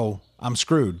I know I'm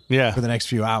screwed Yeah. for the next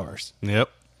few hours. Yep.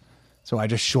 So I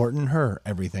just shorten her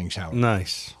everything shower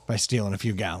Nice. by stealing a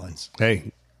few gallons.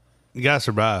 Hey, you gotta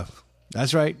survive.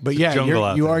 That's right. But yeah, jungle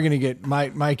out you there. are going to get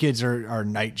my kids are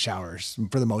night showers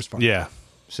for the most part. Yeah.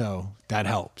 So that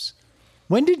helps.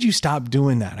 When did you stop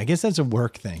doing that? I guess that's a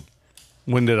work thing.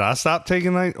 When did I stop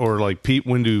taking night? Or like Pete,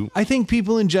 when do... I think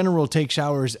people in general take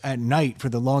showers at night for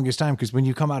the longest time because when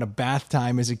you come out of bath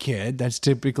time as a kid, that's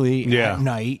typically at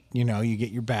night. You know, you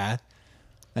get your bath.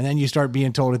 And then you start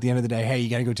being told at the end of the day, hey, you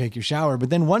got to go take your shower. But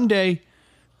then one day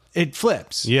it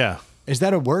flips. Yeah. Is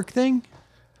that a work thing?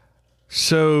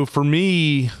 So for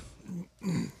me,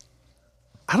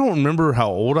 I don't remember how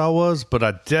old I was, but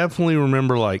I definitely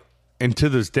remember like, and to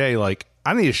this day, like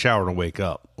I need a shower to wake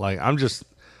up. Like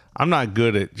I'm not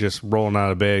good at just rolling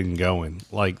out of bed and going.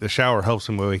 Like the shower helps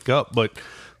me wake up. But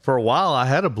for a while I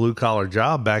had a blue collar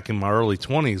job back in my early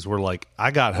 20s where like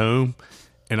I got home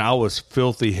and I was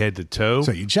filthy head to toe.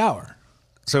 So you'd shower.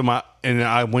 And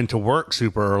I went to work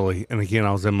super early. And again,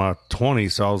 I was in my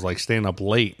 20s. So I was like staying up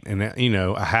late and, you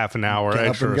know, a half an hour Get up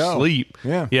extra and go. sleep.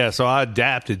 Yeah. Yeah. So I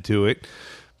adapted to it.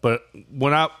 But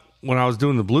when I was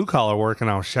doing the blue collar work and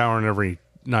I was showering every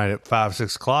night at 5,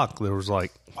 6 o'clock, there was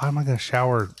like, why am I going to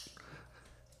shower?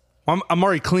 I'm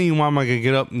already clean. Why am I going to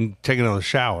get up and take another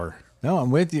shower? No, I'm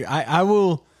with you. I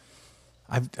will.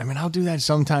 I mean, I'll do that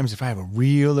sometimes if I have a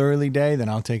real early day. Then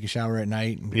I'll take a shower at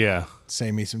night and Yeah.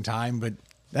 save me some time. But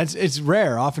it's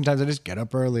rare. Oftentimes I just get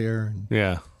up earlier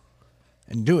Yeah.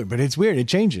 and do it. But it's weird. It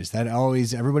changes. That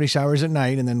always everybody showers at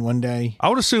night, and then one day. I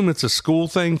would assume it's a school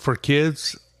thing for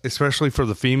kids, especially for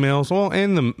the females, well,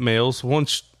 and the males.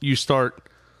 Once you start,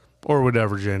 or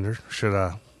whatever gender,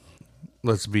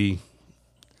 let's be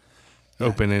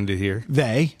open-ended here.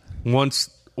 Once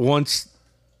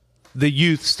the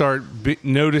youth start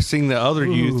noticing the other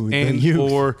youth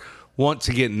or want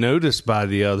to get noticed by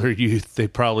the other youth, they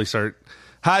probably start.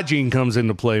 Hygiene comes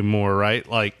into play more, right?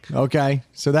 Like, Okay,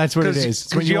 so that's what it is.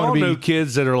 Because you all know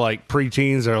kids that are like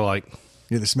preteens that are like,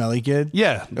 you're the smelly kid.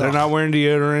 yeah, they're not wearing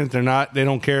deodorant. They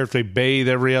don't care if they bathe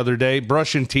every other day.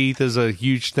 Brushing teeth is a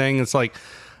huge thing. It's like,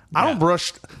 I don't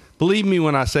brush. Believe me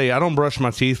when I say I don't brush my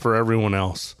teeth for everyone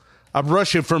else. I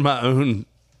brush it for my own.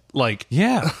 Like,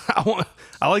 Yeah.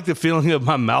 I like the feeling of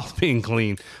my mouth being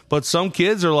clean. But some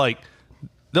kids are like,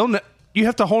 you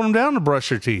have to hold them down to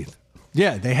brush your teeth.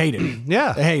 Yeah, they hate it.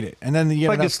 Yeah. They hate it. And then you get,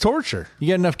 Like it's torture. you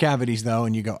get enough cavities, though,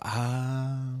 and you go,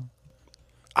 I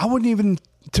wouldn't even.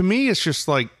 To me, it's just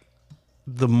like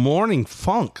the morning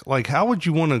funk. Like, how would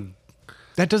you want to?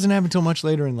 that doesn't happen until much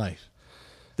later in life.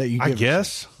 That you I give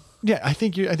guess. Yeah, I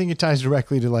think it ties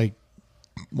directly to like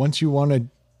once you want to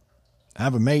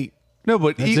have a mate. No,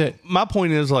 but That's it. my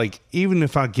point is like, even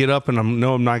if I get up and I'm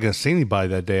not going to see anybody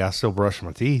that day, I still brush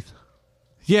my teeth.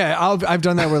 Yeah, I've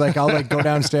done that where like I'll like go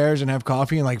downstairs and have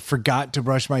coffee and like forgot to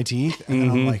brush my teeth, and then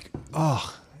I'm like,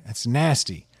 oh, that's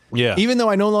nasty. Yeah. Even though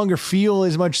I no longer feel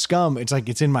as much scum, it's like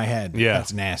it's in my head. Yeah.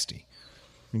 That's nasty.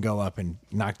 And go up and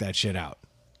knock that shit out.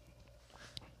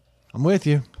 I'm with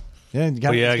you. Yeah, you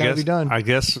got to be done. I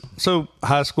guess so.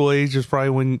 High school age is probably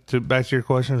when. Back to your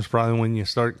question, is probably when you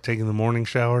start taking the morning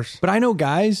showers. But I know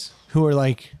guys who are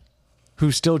like,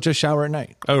 who still just shower at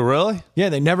night. Oh, really? Yeah,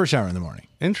 they never shower in the morning.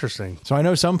 Interesting. So I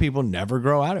know some people never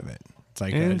grow out of it. It's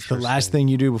like it's the last thing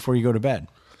you do before you go to bed.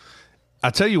 I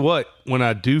tell you what, when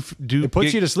I do It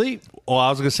puts you to sleep. Well, I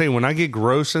was gonna say when I get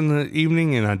gross in the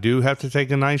evening and I do have to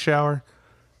take a night shower,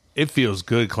 it feels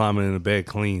good climbing into bed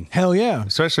clean, Hell yeah.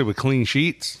 especially with clean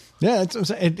sheets. Yeah, that's what I'm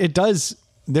saying. It does.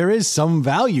 There is some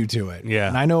value to it. Yeah.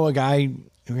 And I know a guy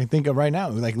who I can think of right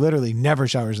now who like literally never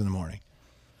showers in the morning.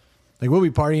 Like we'll be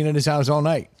partying at his house all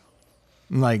night.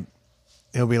 And like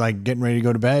he'll be like getting ready to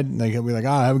go to bed. And like he'll be like,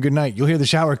 have a good night. You'll hear the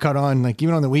shower cut on like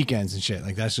even on the weekends and shit.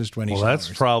 Like that's just when he showers.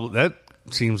 That's probably that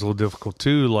seems a little difficult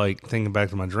too. Like thinking back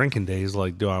to my drinking days,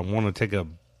 like do I want to take a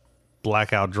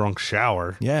blackout drunk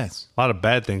shower? Yes. A lot of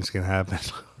bad things can happen.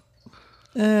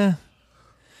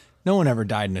 No one ever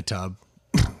died in a tub.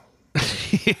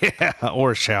 Yeah,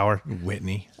 or a shower.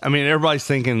 Whitney. I mean, everybody's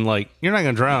thinking like you're not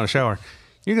gonna drown in a shower.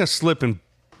 You're gonna slip and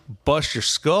bust your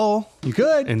skull. You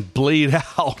could. And bleed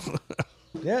out.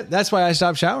 Yeah, that's why I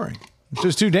stopped showering. It's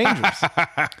just too dangerous.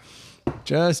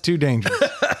 Just too dangerous.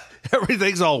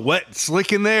 Everything's all wet and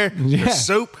slick in there. Yeah. There's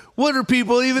soap. What are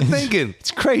people even thinking?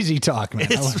 It's crazy talk, man.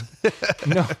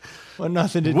 No, well,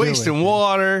 nothing to do with Wasting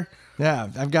water. Yeah,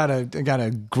 I got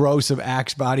a gross of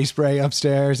Axe body spray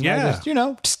upstairs. And I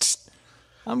just,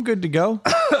 I'm good to go.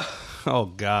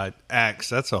 Oh God, Axe.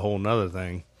 That's a whole nother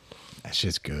thing. That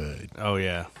shit's good. Oh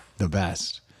yeah, The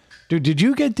best. Dude, did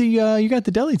you get you got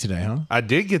the deli today, huh? I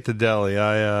did get the deli.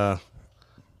 I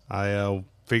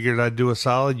figured I'd do a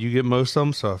solid. You get most of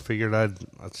them, so I figured I'd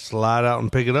slide out and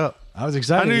pick it up. I was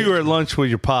excited. I knew you were at lunch with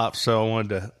your pops, so I wanted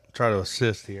to try to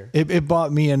assist here. It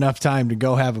bought me enough time to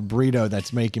go have a burrito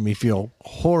that's making me feel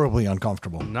horribly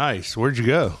uncomfortable. Nice. Where'd you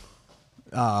go?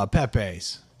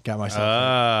 Pepe's. Got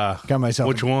myself.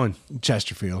 Which one?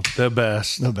 Chesterfield. The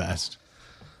best. The best.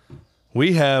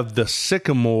 We have the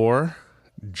Sycamore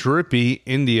Drippy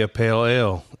India Pale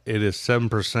Ale. It is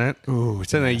 7%. Ooh,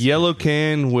 it's in a yellow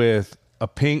can with a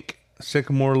pink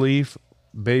sycamore leaf,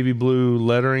 baby blue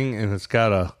lettering, and it's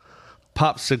got a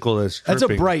popsicle that's dripping.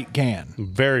 That's a bright can.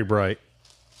 Very bright.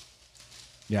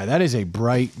 Yeah, that is a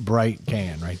bright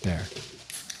can right there.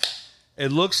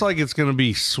 It looks like it's going to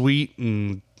be sweet,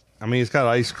 and I mean, it's got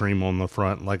ice cream on the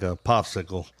front, like a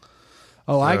popsicle.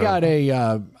 Oh, I got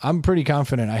I'm pretty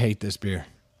confident I hate this beer.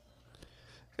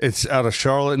 It's out of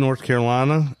Charlotte, North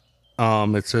Carolina.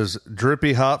 It says,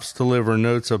 drippy hops deliver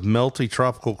notes of melty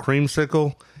tropical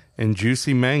creamsicle and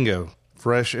juicy mango.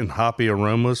 Fresh and hoppy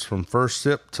aromas from first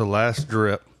sip to last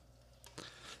drip.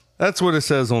 That's what it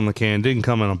says on the can. Didn't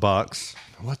come in a box.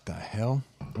 What the hell?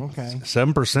 Okay.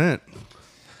 7%.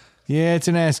 Yeah, it's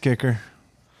an ass kicker.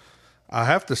 I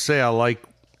have to say I like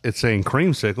it saying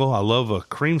creamsicle. I love a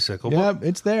creamsicle. Yeah,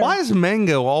 it's there. Why is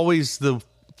mango always the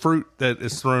fruit that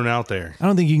is thrown out there? I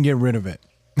don't think you can get rid of it.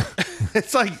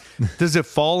 It's like, does it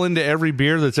fall into every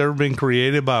beer that's ever been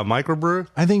created by a microbrew?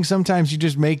 I think sometimes you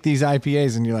just make these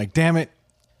IPAs and you're like, damn it,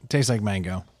 tastes like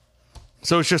mango.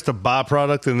 So it's just a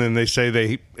byproduct, and then they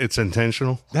say it's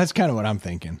intentional? That's kind of what I'm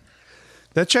thinking.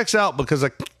 That checks out because,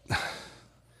 like,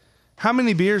 how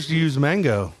many beers do you use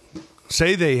mango?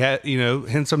 Say they had,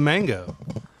 hints of mango.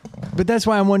 But that's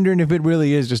why I'm wondering if it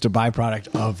really is just a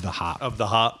byproduct of the hop. Of the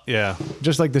hop, yeah.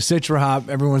 Just like the Citra hop,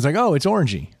 everyone's like, oh, it's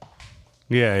orangey.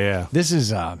 Yeah, yeah. This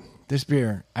is this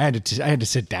beer. I had to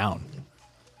sit down.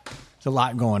 There's a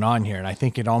lot going on here, and I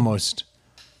think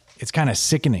it's kind of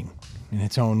sickening in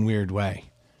its own weird way.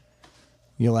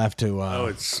 You'll have to.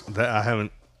 It's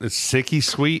sicky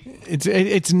sweet.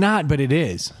 It's not, but it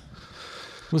is.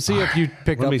 We'll see if you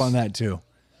pick up on that too.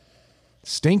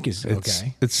 Stink is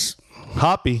okay. It's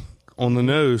hoppy on the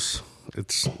nose.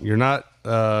 You're not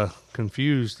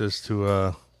confused as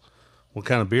to what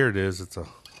kind of beer it is. It's a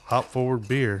hop forward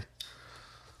beer.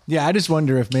 Yeah, I just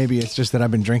wonder if maybe it's just that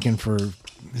I've been drinking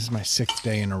this is my 6th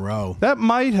day in a row. That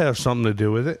might have something to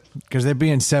do with it. Because it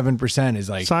being 7% is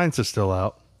like... Science is still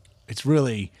out. It's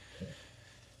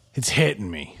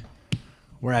hitting me.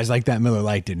 Whereas like that Miller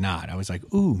Lite did not. I was like,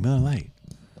 ooh, Miller Lite.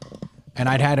 And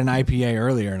I'd had an IPA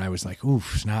earlier and I was like,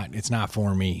 oof, it's not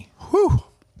for me. Whew.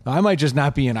 I might just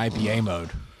not be in IPA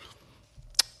mode.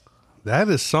 That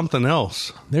is something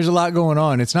else. There's a lot going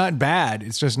on. It's not bad.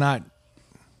 It's just not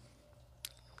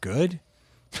good.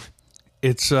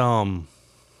 It's for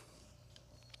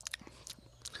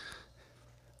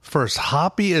as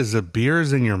hoppy as the beer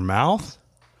is in your mouth,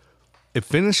 it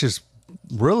finishes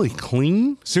really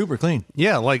clean. Super clean.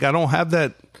 Yeah, like I don't have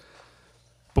that.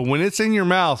 But when it's in your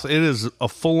mouth, it is a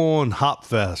full-on hop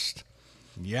fest.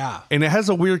 Yeah. And it has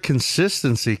a weird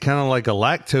consistency, kind of like a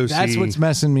lactose. That's what's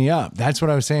messing me up. That's what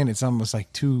I was saying. It's almost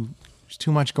like there's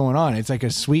too much going on. It's like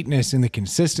a sweetness in the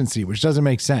consistency, which doesn't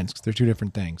make sense because they're two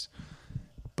different things.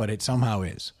 But it somehow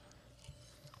is.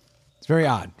 It's very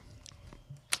odd.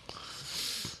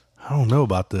 I don't know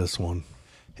about this one.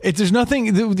 There's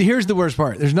nothing. Here's the worst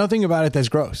part. There's nothing about it that's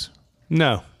gross.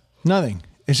 No. Nothing.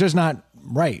 It's just not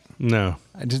right. No.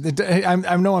 I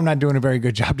know I'm not doing a very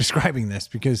good job describing this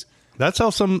because that's how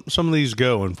some of these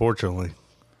go, unfortunately.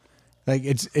 Like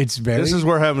it's very. This is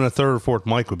where having a third or fourth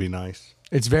mic would be nice.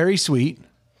 It's very sweet,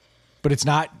 but it's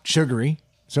not sugary,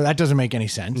 so that doesn't make any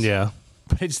sense. Yeah.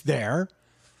 But it's there.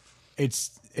 It's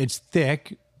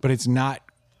thick, but it's not.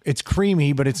 It's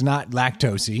creamy, but it's not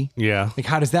lactosey. Yeah. Like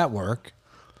how does that work?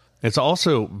 It's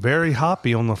also very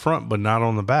hoppy on the front, but not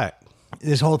on the back.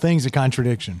 This whole thing's a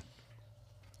contradiction.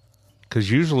 Because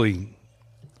usually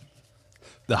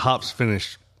the hops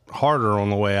finish harder on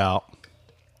the way out,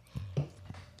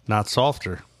 not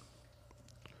softer.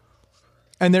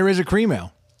 And there is a cream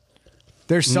ale.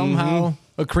 There's somehow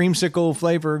a creamsicle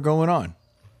flavor going on.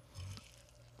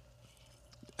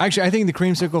 Actually, I think the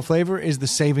creamsicle flavor is the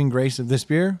saving grace of this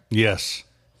beer. Yes.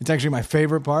 It's actually my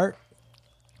favorite part.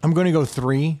 I'm going to go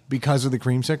 3 because of the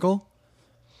creamsicle.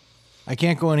 I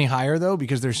can't go any higher, though,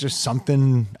 because there's just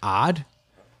something odd.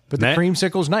 But the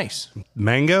creamsicle's nice.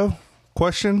 Mango?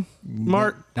 Question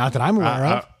mark? Not that I'm aware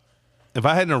of. If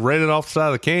I hadn't read it off the side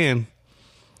of the can.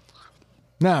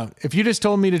 No, if you just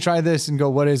told me to try this and go,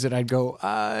 what is it? I'd go,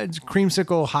 it's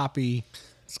creamsicle hoppy.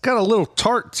 It's got a little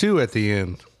tart, too, at the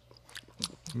end.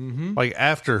 Mm-hmm. Like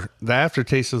the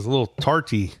aftertaste is a little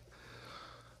tarty.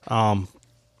 Like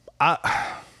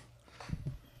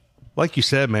you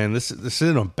said, man, this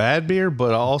isn't a bad beer,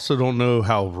 but I also don't know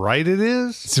how right it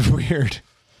is. It's weird.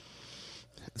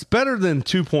 It's better than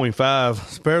 2.5.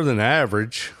 It's better than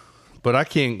average, but I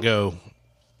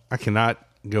cannot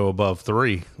go above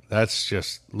 3. That's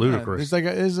just ludicrous. It's like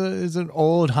it's an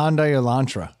old Hyundai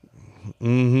Elantra.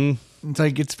 Mm-hmm. It's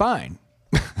like, it's fine.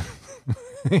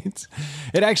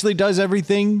 It actually does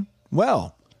everything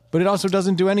well, but it also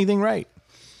doesn't do anything right.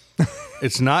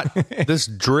 It's not, this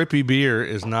drippy beer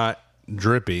is not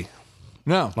drippy.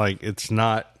 No. Like, it's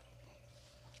not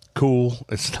cool.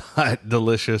 It's not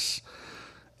delicious.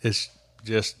 It's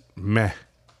just meh.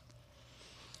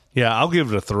 Yeah, I'll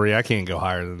give it a 3. I can't go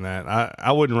higher than that.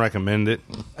 I wouldn't recommend it.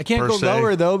 I can't go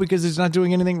lower, though, because it's not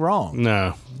doing anything wrong.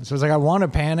 No. So it's like, I want to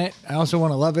pan it. I also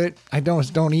want to love it. I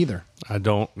don't either. I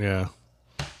don't, yeah.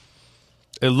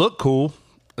 It looked cool.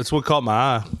 That's what caught my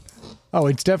eye. Oh,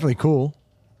 it's definitely cool.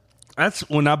 That's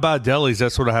when I buy delis,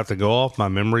 that's what I have to go off. My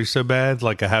memory's so bad.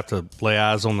 Like, I have to lay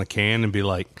eyes on the can and be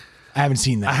like, I haven't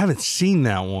seen that. I haven't seen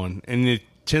that one. And it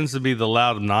tends to be the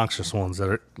loud, obnoxious ones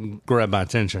that grab my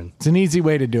attention. It's an easy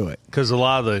way to do it. Because a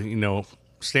lot of the,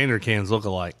 standard cans look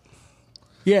alike.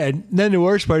 Yeah, and then the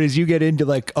worst part is you get into,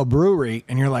 like, a brewery,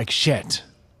 and you're like, shit,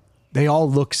 they all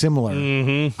look similar.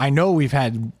 Mm-hmm. I know we've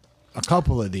had a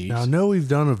couple of these. Now, I know we've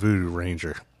done a Voodoo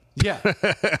Ranger. Yeah.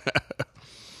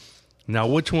 Now,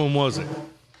 which one was it?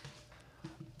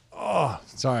 Oh,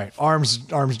 sorry. Arms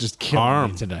just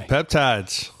killing me today.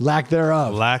 Peptides. Lack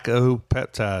thereof. Lack of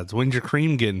peptides. When's your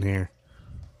cream getting here?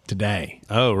 Today.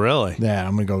 Oh, really? Yeah,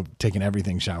 I'm going to go take an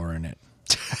everything shower in it.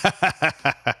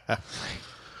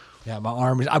 Yeah, my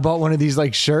arm. I bought one of these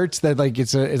like shirts that like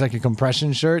it's like a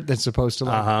compression shirt that's supposed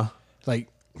to like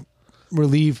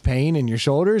relieve pain in your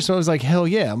shoulders. So I was like, hell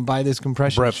yeah, I'm buy this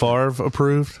compression. Brett shirt. Favre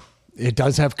approved. It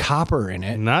does have copper in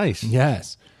it. Nice.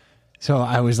 Yes. So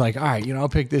I was like, all right, I'll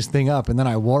pick this thing up, and then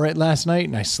I wore it last night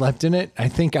and I slept in it. I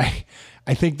think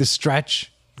the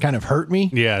stretch kind of hurt me.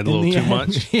 Yeah, a little too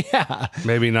much. Yeah.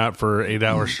 Maybe not for 8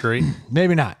 hours straight.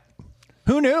 Maybe not.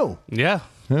 Who knew? Yeah.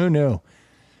 Who knew?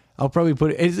 I'll probably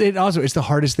put it. It's the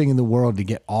hardest thing in the world to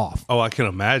get off. Oh, I can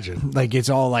imagine. Like it's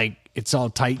all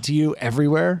tight to you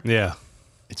everywhere. Yeah.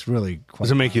 It's really quite.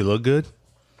 Does it make you look good?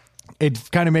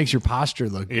 It kind of makes your posture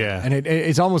look good. Yeah. And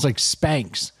it's almost like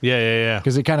Spanx. Yeah.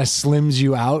 Because it kind of slims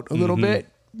you out a little bit.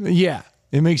 Yeah.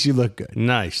 It makes you look good.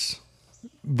 Nice.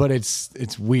 But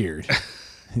it's weird.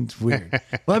 It's weird.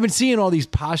 Well, I've been seeing all these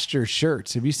posture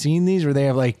shirts. Have you seen these where they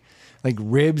have like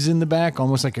ribs in the back,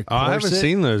 almost like a corset? I haven't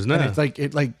seen those, no. And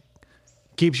it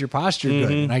keeps your posture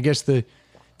good. And I guess they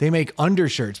make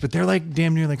undershirts, but they're like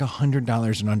damn near like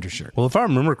 $100 an undershirt. Well, if I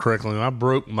remember correctly, when I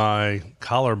broke my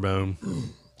collarbone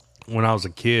when I was a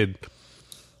kid,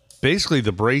 basically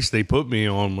the brace they put me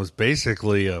on was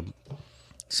basically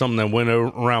something that went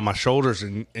around my shoulders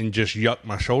and just yucked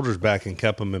my shoulders back and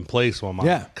kept them in place while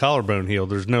my collarbone healed.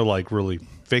 There's no like really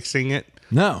fixing it,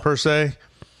 per se.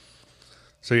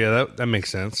 So yeah, that makes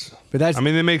sense. But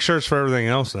they make shirts for everything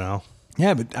else now.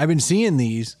 Yeah, but I've been seeing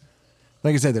these.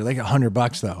 Like I said, they're like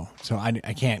 $100 though, so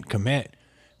I can't commit.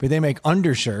 But they make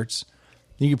undershirts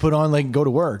you can put on like go to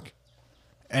work,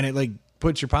 and it like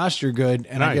puts your posture good.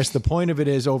 And nice. I guess the point of it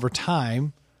is over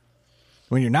time,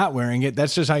 when you're not wearing it,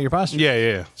 that's just how your posture.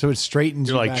 Yeah. So it straightens.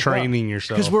 You're you like training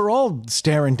yourself because we're all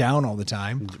staring down all the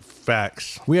time.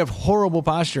 Facts. We have horrible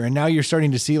posture, and now you're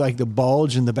starting to see like the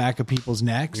bulge in the back of people's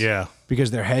necks. Yeah, because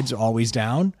their head's always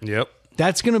down. Yep.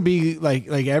 That's going to be like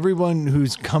everyone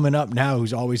who's coming up now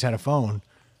who's always had a phone,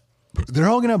 they're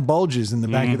all going to have bulges in the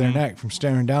back of their neck from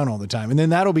staring down all the time. And then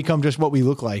that'll become just what we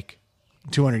look like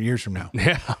 200 years from now.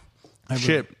 Yeah.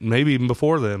 Shit, maybe even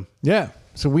before then. Yeah.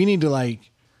 So we need to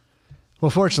well,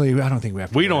 fortunately, I don't think we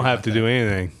have to. We don't have to do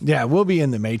anything. Yeah, we'll be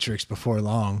in the Matrix before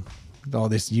long with all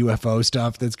this UFO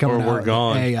stuff that's coming out. Or we're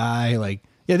gone. AI,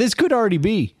 this could already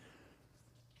be.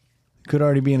 Could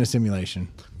already be in a simulation.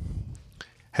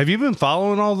 Have you been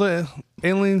following all the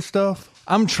alien stuff?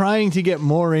 I'm trying to get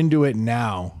more into it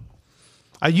now.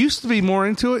 I used to be more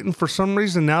into it, and for some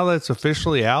reason, now that it's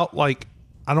officially out,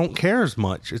 I don't care as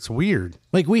much. It's weird.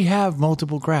 We have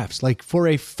multiple crafts. For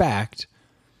a fact,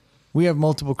 we have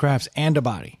multiple crafts and a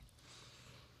body.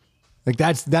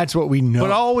 That's what we know.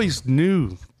 But I always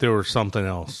knew there was something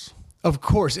else. Of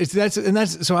course,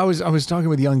 so I was talking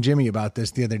with young Jimmy about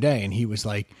this the other day, and he was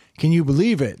like, "Can you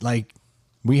believe it?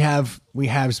 We have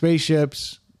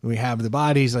spaceships, we have the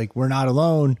bodies, we're not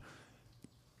alone."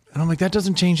 And I'm like, that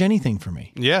doesn't change anything for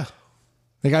me. Yeah.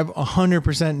 I've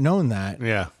 100% known that.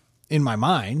 Yeah. In my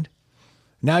mind.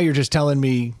 Now you're just telling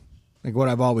me what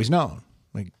I've always known.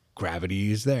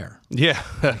 Gravity is there. Yeah.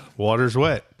 Water's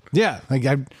wet. Yeah, like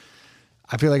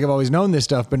I feel like I've always known this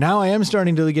stuff, but now I am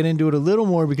starting to get into it a little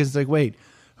more because it's like, wait,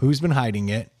 who's been hiding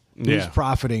it? Who's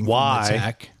profiting Why? from the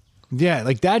tech? Yeah,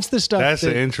 like that's the stuff. That's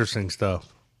the interesting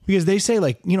stuff. Because they say,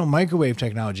 like, you know, microwave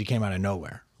technology came out of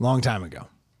nowhere a long time ago.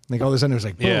 Like all of a sudden it was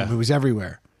like, boom, it was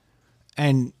everywhere.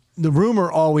 And the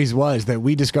rumor always was that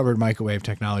we discovered microwave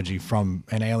technology from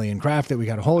an alien craft that we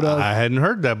got a hold of. I hadn't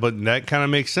heard that, but that kind of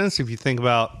makes sense if you think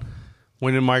about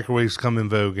when did microwaves come in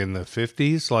vogue in the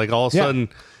 50s? Like all of a sudden,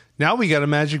 now we got a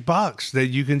magic box that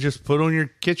you can just put on your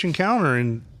kitchen counter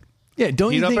and heat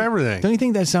up everything. Don't you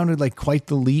think that sounded like quite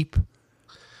the leap?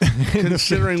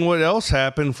 Considering what else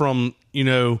happened from,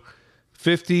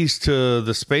 50s to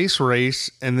the space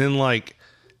race, and then like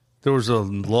there was a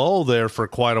lull there for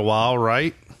quite a while,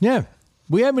 right? Yeah.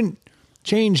 We haven't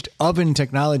changed oven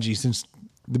technology since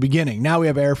the beginning. Now we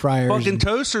have air fryers. Fucking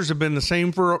toasters have been the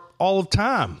same for all of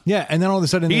time. Yeah, and then all of a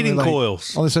sudden heating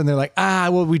coils. All of a sudden they're like,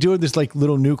 well, we do have this like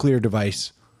little nuclear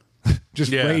device.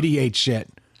 Just radiates shit.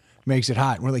 Makes it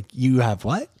hot. And we're like, you have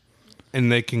what?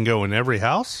 And they can go in every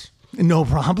house? No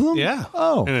problem? Yeah.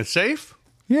 Oh. And it's safe?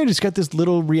 Yeah, I just got this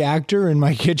little reactor in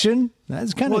my kitchen.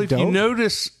 That's kind of dope. If you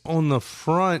notice on the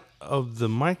front of the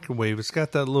microwave, it's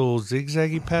got that little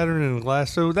zigzaggy pattern in the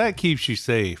glass, so that keeps you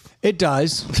safe. It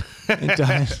does. It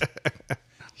does.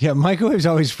 Yeah, microwaves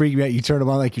always freak me out. You turn them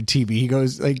on like your TV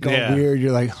goes like weird.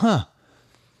 You're like, huh?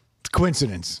 It's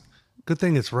coincidence. Good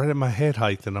thing it's right at my head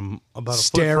height, and I'm about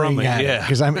staring a foot from at it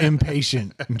because I'm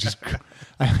impatient. I'm just,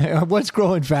 what's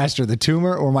growing faster, the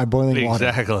tumor or my boiling water?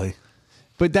 Exactly.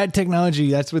 But that technology,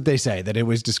 that's what they say, that it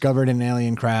was discovered in an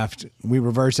alien craft. We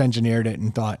reverse engineered it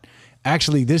and thought,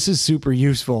 actually, this is super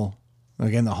useful,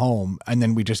 like in the home, and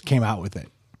then we just came out with it.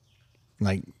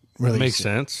 Like, really makes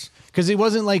sense because it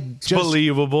wasn't like it's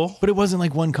believable, but it wasn't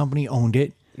like one company owned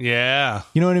it. Yeah,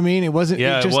 you know what I mean. It wasn't.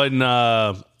 Yeah, it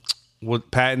wasn't.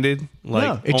 What patented?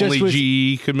 Like no,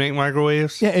 only GE could make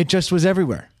microwaves. Yeah, it just was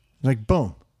everywhere. Like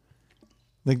boom.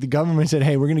 Like the government said,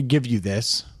 "Hey, we're going to give you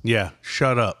this." Yeah,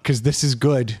 shut up, because this is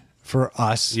good for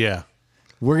us. Yeah,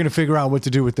 we're going to figure out what to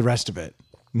do with the rest of it.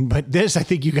 But this, I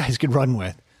think you guys could run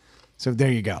with. So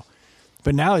there you go.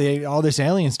 But now all this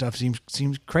alien stuff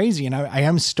seems crazy, and I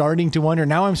am starting to wonder.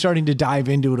 Now I'm starting to dive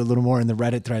into it a little more in the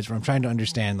Reddit threads, where I'm trying to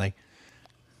understand, like,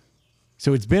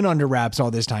 so it's been under wraps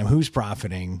all this time. Who's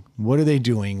profiting? What are they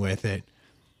doing with it?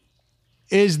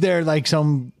 Is there like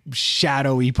some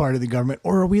shadowy part of the government,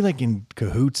 or are we like in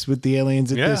cahoots with the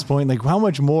aliens at this point? Like, how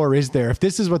much more is there if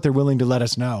this is what they're willing to let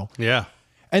us know? Yeah.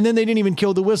 And then they didn't even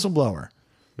kill the whistleblower.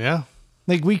 Yeah.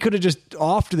 Like, we could have just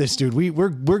offed this dude. We're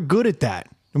good at that.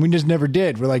 And we just never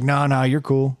did. We're like, nah, you're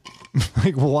cool.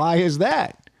 Like, why is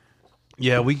that?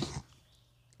 Yeah,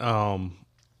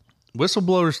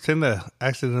 whistleblowers tend to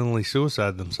accidentally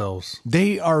suicide themselves.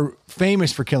 They are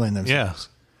famous for killing themselves.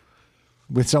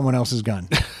 With someone else's gun.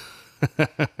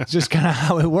 It's just kind of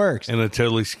how it works. In a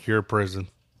totally secure prison.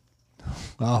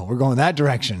 Oh, we're going that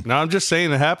direction. No, I'm just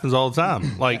saying it happens all the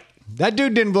time. Like, that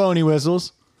dude didn't blow any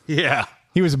whistles. Yeah.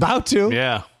 He was about to.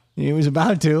 Yeah. He was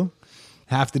about to.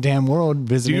 Half the damn world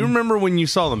visiting. Do you remember when you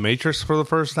saw The Matrix for the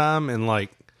first time? And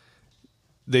like,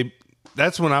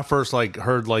 that's when I first like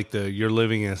heard like you're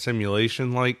living in a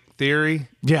simulation like theory.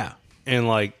 Yeah. And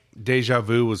like deja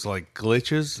vu was like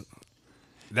glitches.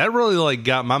 That really like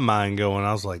got my mind going.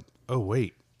 I was like, oh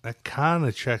wait, that kind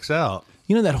of checks out.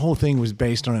 You know, that whole thing was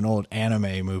based on an old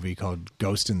anime movie called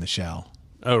Ghost in the Shell.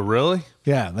 Oh, really?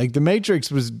 Yeah. Like The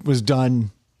Matrix was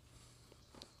done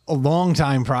a long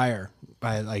time prior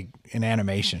by like an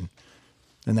animation.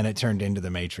 And then it turned into The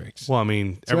Matrix. Well, I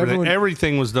mean, so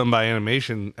everything was done by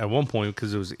animation at one point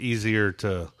because it was easier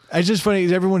to. It's just funny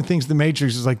because everyone thinks The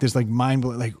Matrix is like this, like mind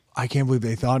blowing. Like, I can't believe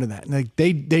they thought of that. And like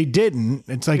they didn't.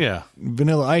 It's like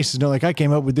Vanilla Ice is like, I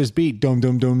came up with this beat. Dum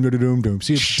dum dum dum dum dum.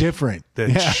 See, it's different.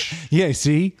 Yeah.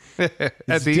 See,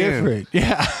 it's different.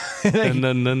 Yeah.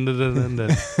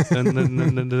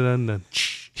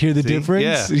 Hear the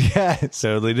difference? Yeah, it's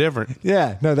totally different.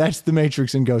 Yeah, no, that's The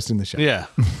Matrix and Ghost in the Shell. Yeah.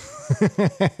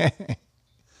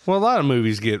 Well, a lot of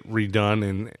movies get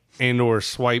redone and or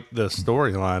swipe the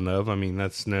storyline of. I mean,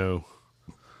 that's no.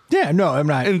 Yeah, no, I'm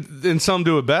not. And some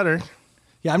do it better.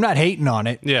 Yeah, I'm not hating on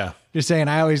it. Yeah, just saying.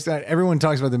 I always thought everyone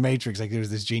talks about The Matrix like there's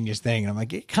this genius thing, and I'm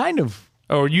like, it kind of.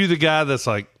 Oh, are you the guy that's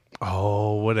like,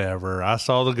 oh, whatever? I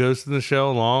saw the Ghost in the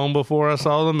Shell long before I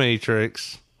saw The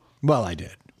Matrix. Well, I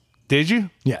did. Did you?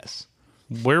 Yes.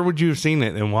 Where would you have seen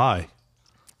it and why?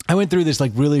 I went through this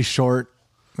like really short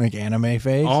like anime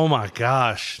phase. Oh my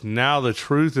gosh. Now the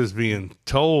truth is being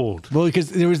told. Well, because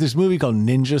there was this movie called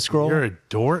Ninja Scroll. You're a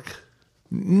dork.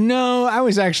 No, I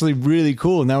was actually really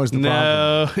cool, and that was the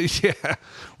problem. No, yeah.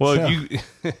 Well,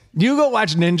 So- You go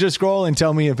watch Ninja Scroll and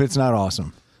tell me if it's not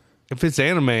awesome. if it's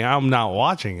anime, I'm not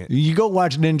watching it. You go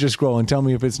watch Ninja Scroll and tell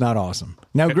me if it's not awesome.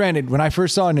 Now, granted, when I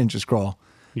first saw Ninja Scroll,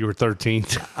 You were 13.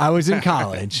 I was in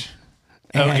college.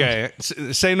 and- Okay,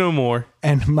 say no more.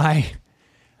 And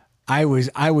I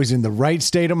was in the right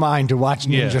state of mind to watch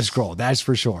Ninja Yes. Scroll. That's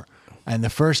for sure. And the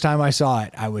first time I saw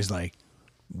it, I was like,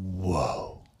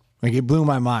 whoa. Like it blew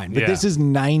my mind. But Yeah. this is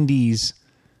 90s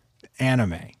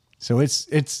anime. So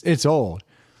it's old.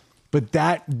 But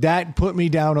that put me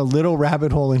down a little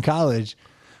rabbit hole in college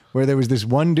where there was this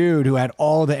one dude who had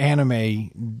all the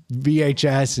anime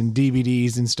VHS and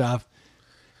DVDs and stuff.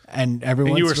 And every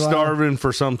And once you were in a while, starving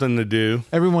for something to do.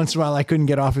 every once in a while I couldn't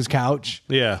get off his couch.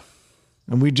 Yeah.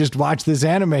 And we just watched this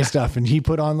anime stuff, and he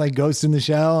put on like Ghost in the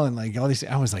Shell and like all these.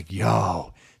 I was like,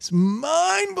 yo, it's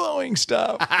mind blowing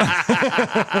stuff.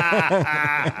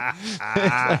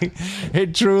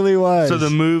 It truly was. So the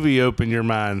movie opened your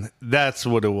mind. That's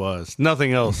what it was.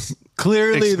 Nothing else.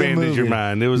 clearly expanded the movie. your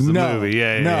mind. It was the movie.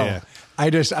 Yeah, yeah, no. yeah.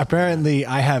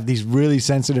 I have these really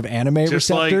sensitive anime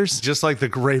receptors. Just like the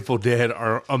Grateful Dead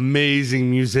are amazing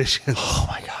musicians. Oh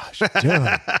my gosh,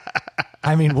 dude.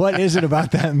 I mean, what is it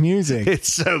about that music?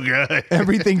 It's so good.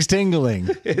 Everything's tingling.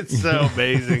 It's so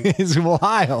amazing. It's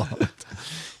wild.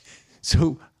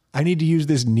 So I need to use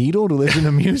this needle to listen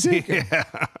to music? Yeah.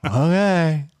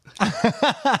 Okay.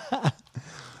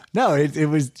 No, it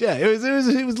was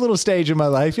a little stage in my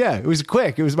life. Yeah, it was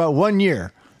quick. It was about 1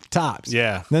 year tops.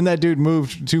 Yeah. Then that dude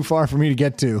moved too far for me to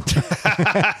get to.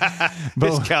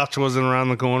 His couch wasn't around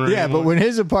the corner. Yeah, anymore. but when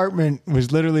his apartment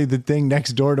was literally the thing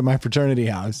next door to my fraternity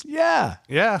house, yeah,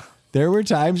 Yeah. there were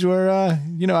times where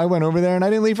I went over there and I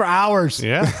didn't leave for hours.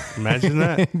 Yeah. Imagine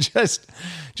that. just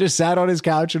sat on his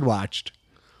couch and watched.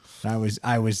 I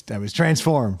was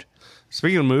transformed.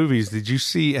 Speaking of movies,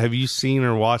 have you seen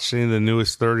or watched any of the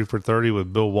newest 30 for 30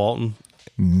 with Bill Walton?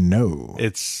 No.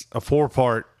 It's a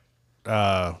 4-part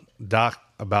doc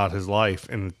about his life,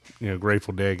 and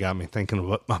Grateful Dead got me thinking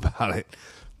about it.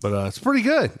 But it's pretty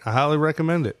good. I highly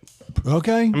recommend it.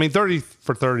 Okay. I mean, 30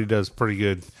 for 30 does pretty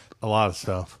good. A lot of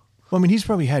stuff. Well, I mean, he's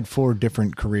probably had 4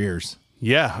 different careers.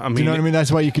 Yeah, I mean, Do you know what I mean?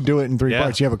 That's why you could do it in 3 Yeah.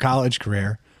 parts. You have a college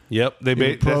career, Yep, you have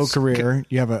a pro career.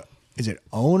 You have is it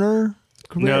owner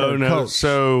career? No, or no. coach?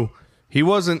 So he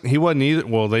wasn't either.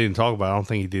 Well, they didn't talk about it. I don't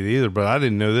think he did either, but I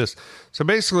didn't know this. So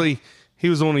basically, he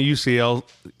was on a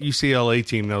UCLA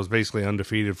team that was basically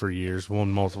undefeated for years,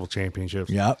 won multiple championships.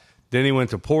 Yep. Then he went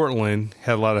to Portland,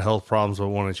 had a lot of health problems, but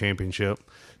won a championship.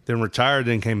 Then retired,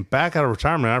 then came back out of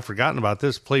retirement. I'd forgotten about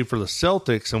this. Played for the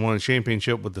Celtics and won a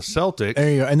championship with the Celtics. There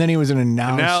you go. And then he was an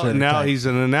announcer. Now type. he's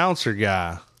an announcer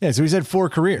guy. Yeah, so he's had 4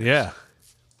 careers. Yeah.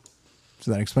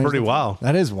 So that explains Pretty wild.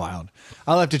 That is wild.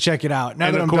 I'll have to check it out. Now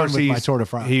And that of I'm done course, with my Tour de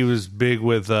France. he was big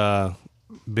with the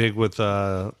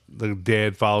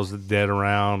Dead, follows the Dead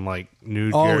around, like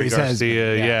nude Gary Always has Garcia.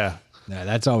 been, Yeah. Yeah,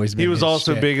 that's always been He was his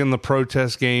also shtick. big in the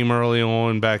protest game early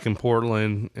on back in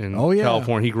Portland and Oh, yeah.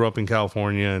 California. He grew up in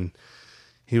California, and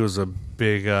he was a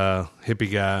big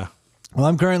hippie guy. Well,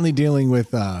 I'm currently dealing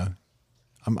with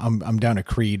I'm down a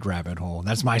Creed rabbit hole.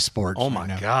 That's my sport. Oh my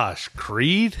gosh,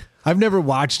 Creed! I've never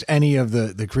watched any of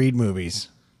the Creed movies.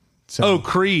 So, Oh,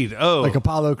 Creed! Oh, like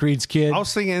Apollo Creed's kid. I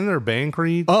was thinking in their band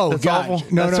Creed. Oh, That's gosh. awful.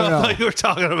 No, That's no, what no. I thought you were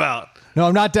talking about. No,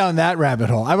 I'm not down that rabbit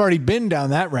hole. I've already been down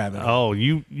that rabbit hole. Oh,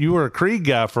 you were a Creed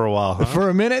guy for a while, huh? For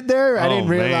a minute there, I Oh, didn't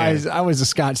realize man. I was a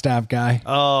Scott Stapp guy.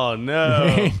 Oh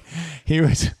no! He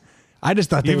was. I just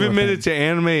thought they You've were admitted fans. to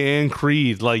anime and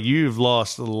Creed. Like, you've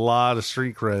lost a lot of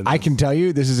street cred. I can tell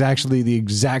you, this is actually the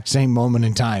exact same moment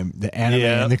in time. The anime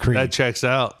yeah, and the Creed. that checks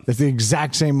out. That's the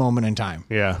exact same moment in time.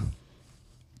 Yeah.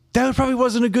 That probably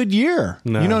wasn't a good year.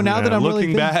 No, now no. that I'm looking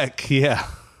really back, yeah.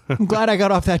 I'm glad I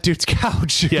got off that dude's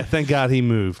couch. Yeah, thank God he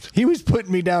moved. He was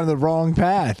putting me down the wrong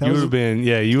path. I You was, would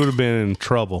have been in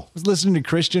trouble. was listening to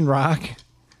Christian rock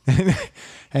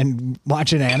and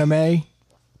watching anime.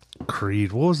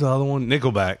 Creed. What was the other one?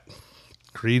 Nickelback.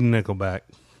 Creed and Nickelback.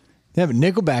 Yeah, but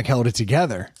Nickelback held it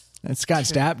together. That Scott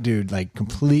Stapp dude, like,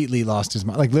 completely lost his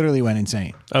mind. Like, literally went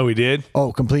insane. Oh, he did?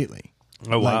 Oh, completely.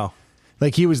 Oh, wow.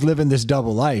 Like he was living this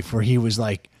double life where he was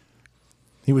like,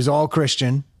 he was all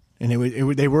Christian, and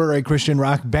they were a Christian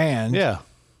rock band. Yeah.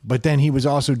 But then he was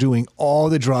also doing all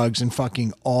the drugs and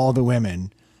fucking all the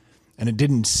women, and it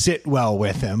didn't sit well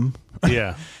with him.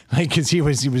 Yeah. Like, because he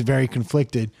was very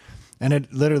conflicted, and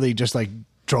it literally just like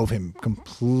drove him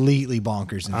completely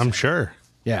bonkers. Insane. I'm sure.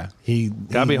 Yeah,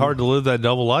 Gotta be hard to live that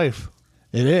double life.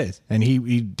 It is, and he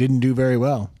didn't do very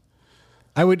well.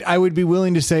 I would be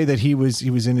willing to say that he was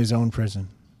in his own prison.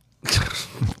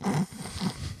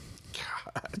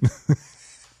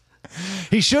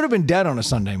 He should have been dead on a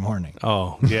Sunday morning.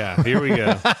 Oh, yeah. Here we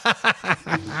go.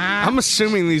 I'm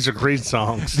assuming these are Creed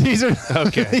songs. These are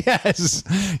Okay.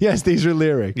 Yes, these are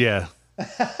lyrics. Yeah.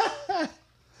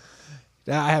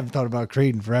 I haven't thought about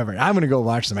Creed in forever. I'm going to go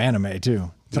watch some anime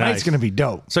too. Tonight's Nice. going to be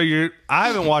dope. So I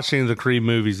haven't watched any of the Creed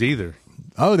movies either.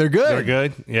 Oh, they're good. They're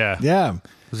good? Yeah. Yeah.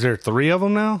 Is there 3 of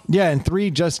them now? Yeah, and 3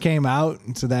 just came out,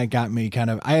 so that got me kind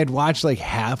of... I had watched like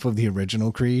half of the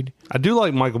original Creed. I do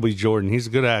like Michael B. Jordan. He's a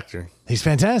good actor. He's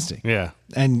fantastic. Yeah.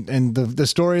 And the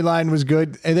storyline was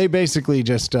good. And they basically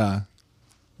just... well,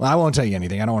 I won't tell you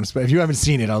anything. I don't want to... If you haven't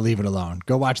seen it, I'll leave it alone.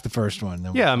 Go watch the first one.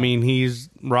 Then Yeah, I mean,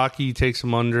 Rocky takes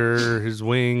him under his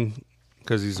wing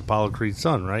because he's Apollo Creed's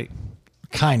son, right?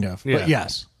 Kind of. Yeah. But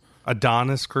yes,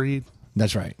 Adonis Creed.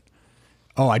 that's right.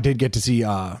 Oh, I did get to see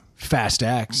Fast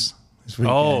X this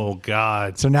weekend. Oh,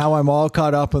 God. So now I'm all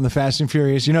caught up on the Fast and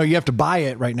Furious. You know, you have to buy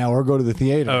it right now or go to the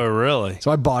theater. Oh, really? So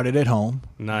I bought it at home.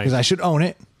 Nice. Because I should own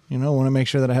it. You know, I want to make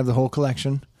sure that I have the whole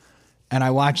collection. And I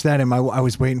watched that, and I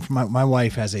was waiting for my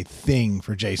wife has a thing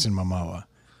for Jason Momoa.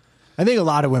 I think a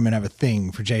lot of women have a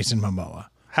thing for Jason Momoa.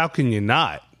 How can you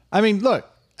not? I mean, look,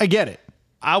 I get it.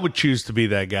 I would choose to be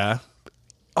that guy.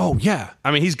 Oh, yeah.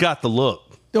 I mean, he's got the look.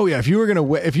 Oh, yeah.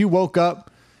 If you woke up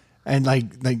and like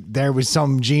there was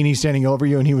some genie standing over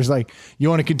you and he was like, you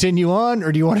want to continue on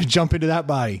or do you want to jump into that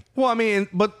body? Well, I mean,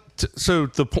 but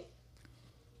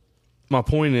my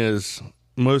point is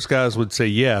most guys would say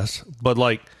yes, but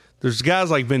like there's guys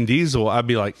like Vin Diesel, I'd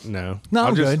be like, no.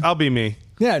 I'm good. I'll be me.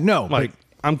 Yeah, no. Like,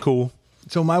 I'm cool.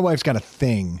 So my wife's got a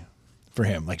thing for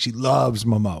him. Like she loves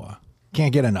Momoa.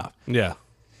 Can't get enough. Yeah.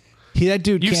 That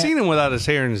dude You've can't- seen him without his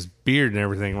hair and his beard and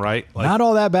everything, right? Like, not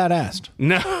all that badass.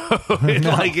 no,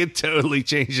 like it totally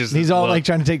changes. He's his all look. like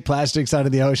trying to take plastics out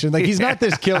of the ocean. Like he's not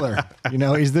this killer, you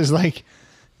know. He's this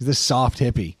soft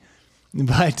hippie.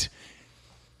 But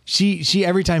she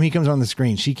every time he comes on the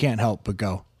screen, she can't help but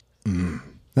go.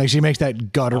 Like she makes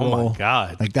that guttural. Oh my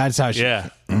God! Like that's how she. Yeah.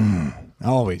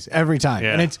 Always, every time,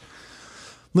 Yeah. and it's a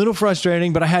little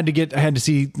frustrating. But I had to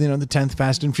see the 10th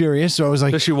Fast and Furious, so I was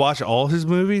like, Does she watch all his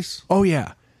movies? oh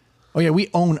yeah. We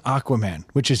own Aquaman,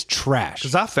 which is trash.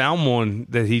 Because I found one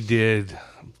that he did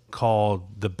called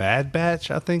The Bad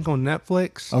Batch, I think, on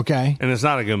Netflix. Okay. And it's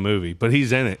not a good movie, but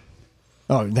he's in it.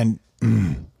 Oh, then.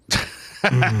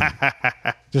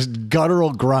 Just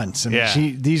guttural grunts. And Yeah.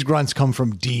 these grunts come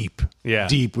from deep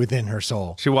within her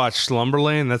soul. She watched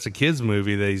Slumberland. That's a kid's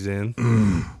movie that he's in.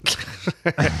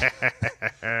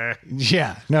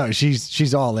 Yeah, no,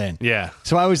 she's all in. Yeah.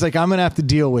 So I was like, I'm gonna have to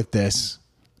deal with this,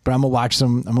 but I'm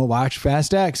gonna watch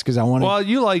Fast X because I want to. Well,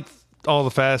 you like all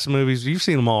the Fast movies. You've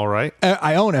seen them all, right?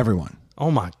 I own everyone. Oh,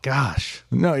 my gosh.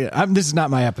 No, yeah, this is not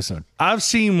my episode. I've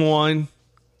seen one,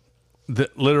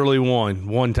 literally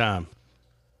one time.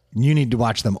 You need to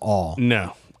watch them all.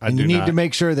 No, I And do you need not. to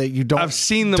make sure that you don't. I've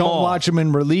seen them Don't all. watch them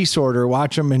in release order.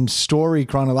 Watch them in story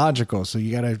chronological. So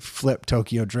you got to flip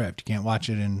Tokyo Drift. You can't watch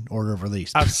it in order of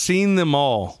release. I've seen them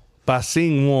all. By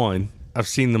seeing one, I've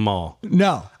seen them all.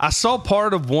 No. I saw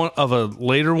part of a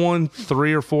later one,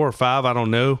 3 or 4 or 5, I don't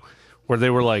know, where they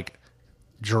were like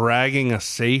dragging a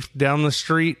safe down the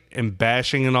street and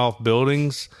bashing it off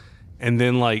buildings, and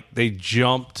then like they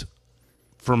jumped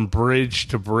from bridge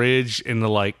to bridge into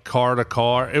like car to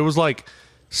car. It was like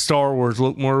Star Wars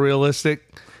looked more realistic,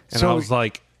 and So I was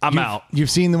like, I'm out. You've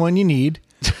seen the one you need.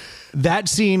 That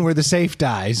scene where the safe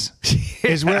dies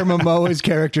is where Momoa's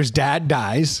character's dad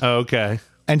dies. Oh, okay.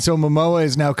 And so Momoa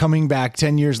is now coming back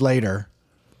 10 years later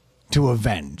to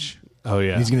avenge. Oh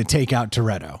yeah. He's going to take out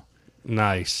Toretto.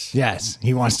 Nice. Yes,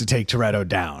 he wants to take Toretto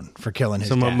down for killing his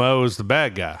So dad. Momoa's the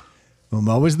bad guy.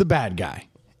 Momoa's the bad guy.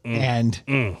 And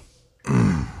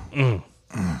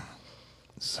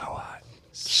so hot.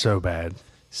 So bad.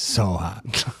 So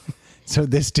hot. So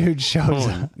this dude shows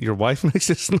up. Your wife makes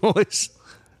this noise.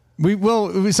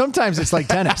 Sometimes it's like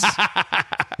tennis.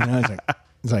 You know,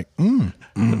 it's like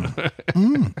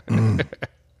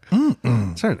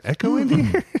Is there an echo in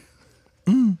here?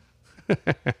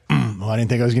 Well, I didn't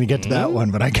think I was going to get to that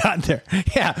one, but I got there.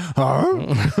 Yeah.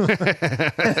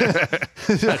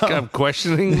 I'm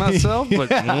questioning myself, but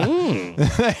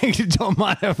Don't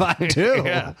mind if I do.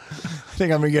 Yeah. I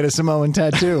think I'm going to get a Samoan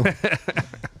tattoo.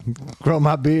 Grow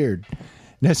my beard.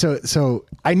 No, so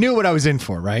I knew what I was in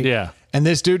for, right? Yeah. And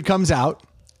this dude comes out,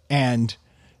 and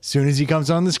as soon as he comes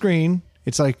on the screen,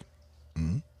 it's like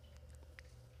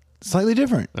slightly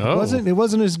different. Oh. It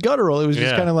wasn't as guttural. It was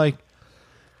just Yeah. kind of like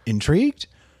intrigued.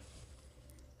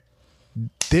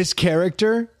 This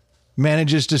character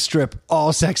manages to strip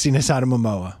all sexiness out of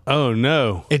Momoa. oh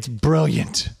no. It's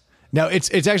brilliant. Now,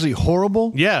 it's actually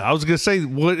horrible. Yeah, I was going to say,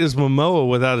 what is Momoa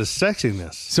without his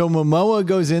sexiness? So Momoa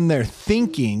goes in there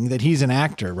thinking that he's an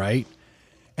actor, right?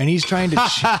 And he's trying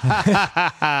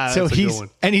to so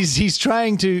he's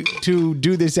trying to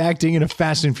do this acting in a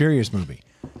Fast and Furious movie.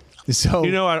 So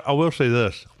I will say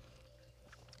this.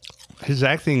 His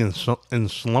acting in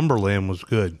Slumberland was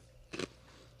good.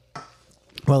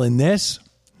 Well, in this,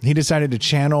 he decided to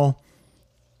channel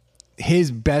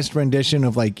his best rendition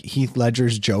of like Heath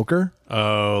Ledger's Joker.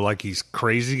 Oh, like he's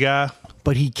crazy guy?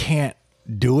 But he can't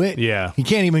do it. Yeah. He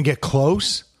can't even get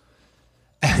close.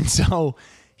 And so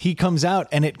he comes out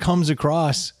and it comes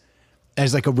across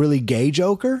as like a really gay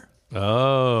Joker.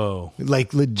 Oh.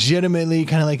 Like legitimately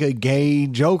kind of like a gay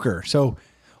Joker. So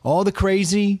all the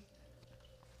crazy,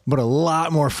 but a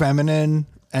lot more feminine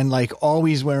and like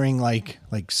always wearing like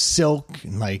silk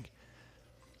and like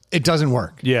it doesn't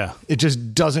work. Yeah. It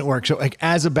just doesn't work. So like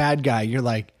as a bad guy, you're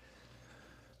like,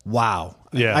 wow.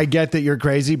 Yeah. I get that you're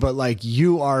crazy, but like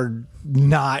you are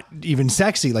not even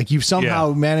sexy. Like you've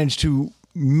somehow managed to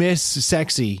miss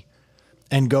sexy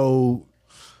and go.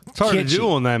 It's hard to do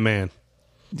on that man.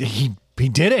 He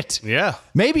did it. Yeah.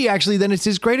 Maybe actually then it's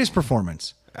his greatest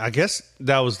performance. I guess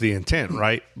that was the intent,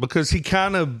 right? Because he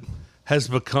kind of has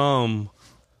become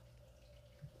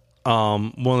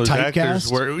one of those actors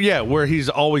where he's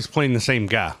always playing the same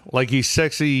guy. Like he's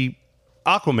sexy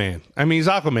Aquaman. I mean, he's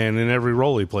Aquaman in every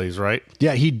role he plays, right?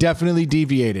 Yeah, he definitely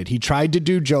deviated. He tried to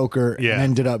do Joker and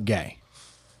ended up gay.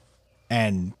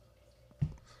 And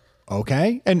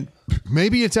okay. And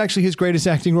maybe it's actually his greatest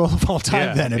acting role of all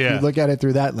time then, if you look at it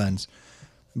through that lens.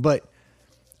 But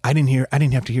I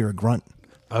didn't have to hear a grunt.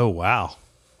 Oh, wow.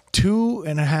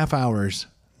 2.5 hours,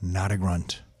 not a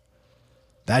grunt.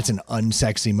 That's an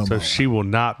unsexy Momoa. So she will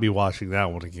not be watching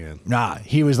that one again. Nah,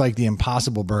 he was like the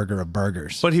Impossible Burger of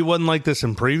burgers. But he wasn't like this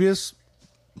in previous?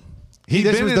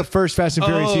 This was the first Fast and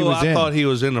Furious he was in. I thought he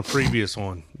was in a previous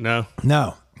one. No?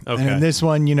 No. Okay. And in this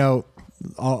one,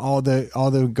 all the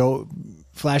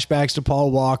flashbacks to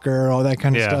Paul Walker, all that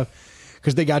kind of stuff.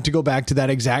 Because they got to go back to that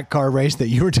exact car race that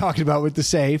you were talking about with the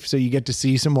safe. So you get to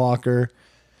see some Walker.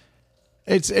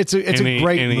 It's a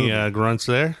great movie. Any grunts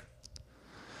there?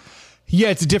 Yeah,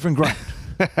 it's a different grunt.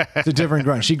 It's a different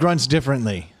grunt. She grunts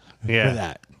differently for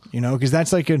that. Because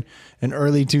that's like an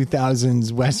early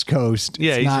 2000s West Coast.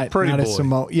 Yeah, he's a pretty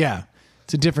boy.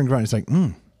 It's a different grunt. It's like,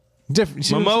 different.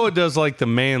 Momoa does like the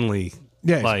manly.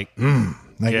 Yeah. Like,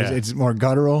 it's more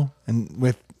guttural and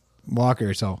with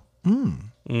Walker. So,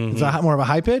 it's more of a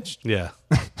high pitch. Yeah.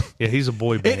 Yeah, he's a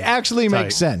boy band. It actually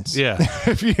makes sense. Yeah.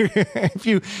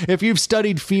 if you've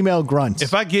studied female grunts.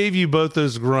 If I gave you both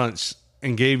those grunts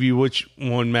and gave you which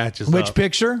one matches which up,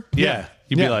 picture? Yeah.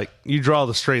 You'd be like, you draw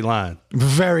the straight line.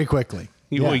 Very quickly.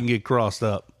 You wouldn't get crossed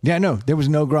up. Yeah, no, there was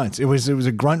no grunts. It was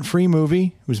a grunt-free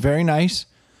movie. It was very nice.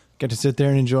 Got to sit there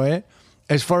and enjoy it.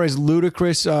 As far as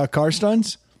ludicrous car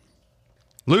stunts.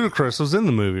 Ludacris was in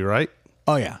the movie, right?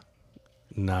 Oh, yeah.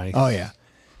 Nice. Oh, yeah.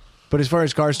 But as far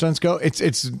as car stunts go,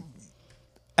 it's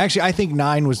actually, I think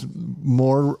 9 was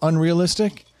more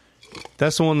unrealistic.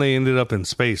 That's the one they ended up in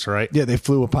space, right? Yeah, they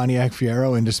flew a Pontiac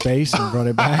Fiero into space and brought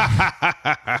it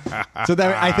back. So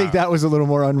I think that was a little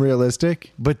more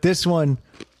unrealistic. But this one,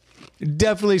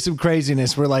 definitely some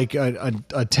craziness where like a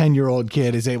 10-year-old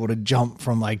kid is able to jump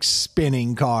from like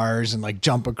spinning cars and like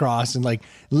jump across and like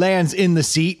lands in the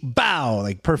seat. Bow!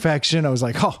 Like perfection. I was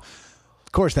like, oh,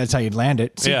 of course that's how you'd land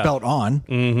it. Seatbelt on.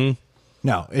 Mm-hmm.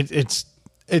 No, it's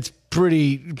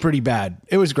pretty bad.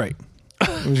 It was great.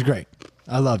 It was great.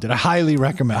 I loved it. I highly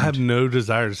recommend. I have no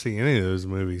desire to see any of those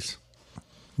movies.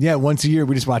 Yeah, once a year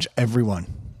we just watch everyone.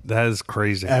 That is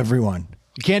crazy. Everyone.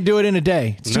 You can't do it in a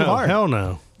day. It's too hard. Hell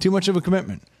no. Too much of a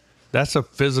commitment. That's a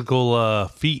physical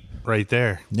feat right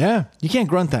there. Yeah, you can't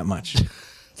grunt that much.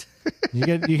 you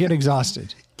get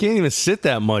exhausted. Can't even sit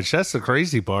that much. That's the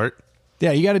crazy part.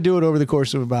 Yeah, you got to do it over the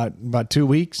course of about 2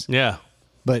 weeks. Yeah,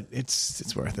 but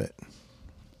it's worth it.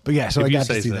 But yeah, so I got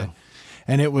to see that.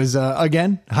 And it was,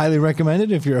 again, highly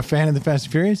recommended if you're a fan of the Fast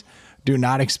and Furious. Do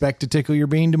not expect to tickle your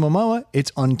bean to Momoa. It's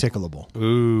untickleable.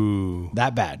 Ooh.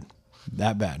 That bad.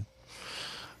 That bad.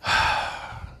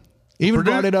 Even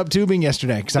brought it up tubing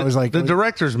yesterday because I was like... The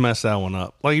directors messed that one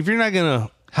up. Like, if you're not going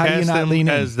to cast him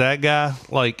as that guy,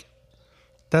 like,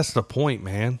 that's the point,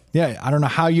 man. Yeah, I don't know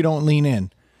how you don't lean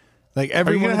in. Like,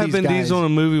 every one of these guys... Are you going to have Vin Diesel in a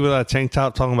movie without a tank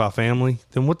top talking about family?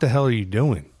 Then what the hell are you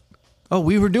doing? Oh,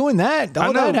 we were doing that.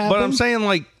 I know, but I'm saying,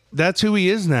 like, that's who he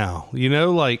is now. You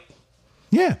know, like...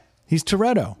 Yeah, he's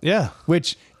Toretto. Yeah.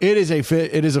 Which, it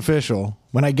is official.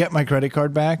 When I get my credit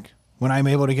card back, when I'm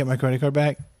able to get my credit card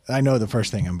back, I know the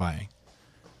first thing I'm buying.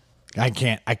 I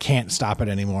can't stop it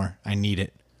anymore. I need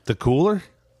it. The cooler?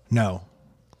 No.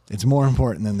 It's more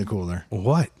important than the cooler.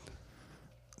 What?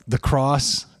 The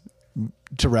cross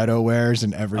Toretto wears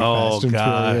in every Fast and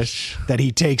Furious that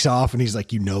he takes off and he's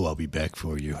like, I'll be back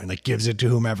for you. And like gives it to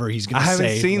whomever he's going to save. I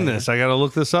haven't seen this. I got to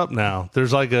look this up now.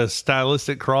 There's like a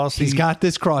stylistic cross. He's got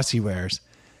this cross he wears.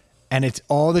 And it's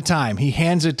all the time. He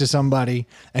hands it to somebody.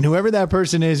 And whoever that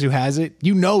person is who has it,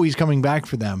 he's coming back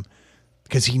for them.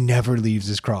 Because he never leaves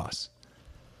his cross.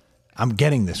 I'm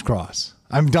getting this cross.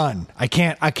 I'm done. I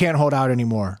can't hold out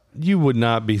anymore. You would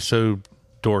not be so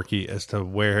dorky as to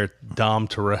wear Dom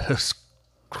Toretto's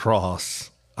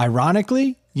cross.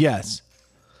 Ironically, yes.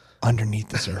 Underneath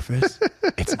the surface,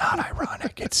 it's not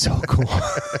ironic. It's so cool.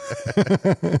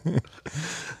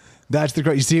 That's the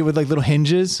cross. You see it with like little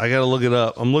hinges? I got to look it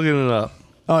up. I'm looking it up.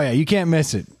 Oh, yeah. You can't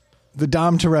miss it. The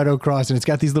Dom Toretto cross, and it's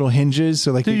got these little hinges.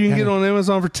 So like, dude, you can get it on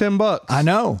Amazon for $10. I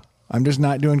know. I'm just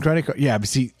not doing credit card. Yeah, but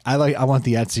see, I want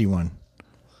the Etsy one.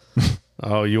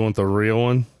 Oh, you want the real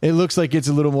one? It looks like it's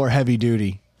a little more heavy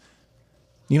duty.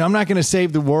 I'm not going to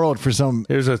save the world for some.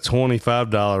 There's a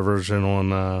 $25 version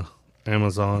on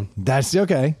Amazon. That's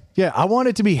okay. Yeah, I want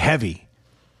it to be heavy.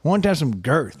 I want it to have some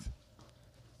girth.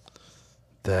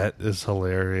 That is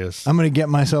hilarious. I'm going to get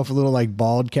myself a little like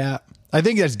bald cap. I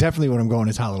think that's definitely what I'm going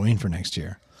as Halloween for next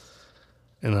year.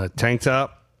 And a tank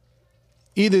top?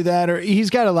 Either that or he's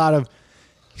got a lot of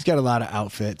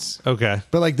outfits. Okay.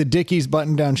 But like the Dickies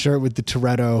button-down shirt with the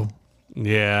Toretto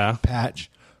patch.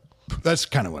 That's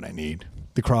kind of what I need.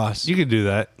 The cross. You could do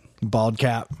that. Bald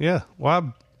cap. Yeah.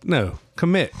 Why? No.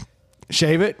 Commit.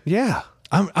 Shave it? Yeah.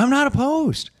 I'm not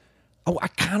opposed. Oh,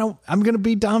 I'm going to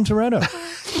be Dom Toretto.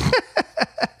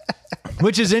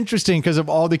 Which is interesting because of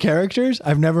all the characters,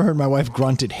 I've never heard my wife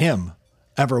grunt at him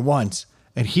ever once.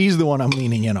 And he's the one I'm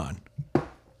leaning in on.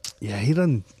 Yeah, he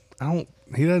doesn't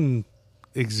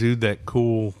exude that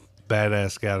cool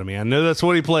badass guy to me. I know that's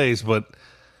what he plays, but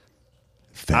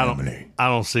family. I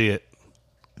don't see it.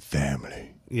 Family.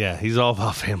 Yeah, he's all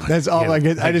about family. That's all I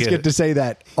get. I just get to say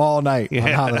that all night on Yeah.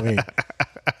 Halloween.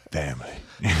 Family.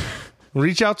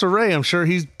 Reach out to Ray. I'm sure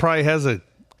he probably has an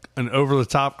over the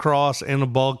top cross and a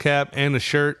bald cap and a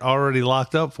shirt already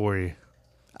locked up for you.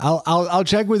 I'll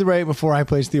check with Ray before I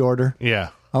place the order. Yeah.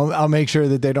 I'll make sure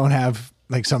that they don't have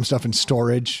like some stuff in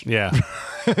storage. Yeah.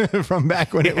 From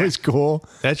back when it was cool.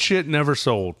 That shit never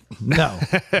sold. No.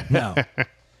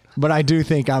 But I do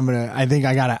think I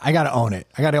gotta own it.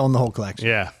 I gotta own the whole collection.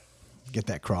 Yeah. Get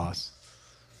that cross.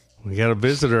 We got a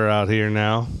visitor out here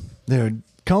now. Dude,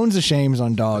 cones of shames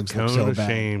on dogs look so bad.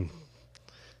 Shame.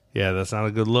 Yeah, that's not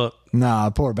a good look. Nah,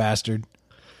 poor bastard.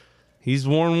 He's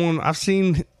worn one. I've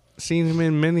seen him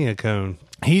in many a cone.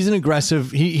 He's an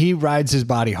aggressive. He rides his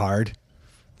body hard.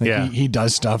 Like Yeah. He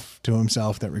does stuff to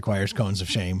himself that requires cones of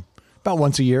shame. About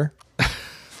once a year.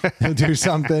 He'll do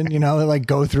something, like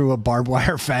go through a barbed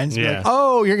wire fence. Yeah. Like,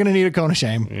 oh, you're going to need a cone of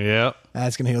shame. Yep.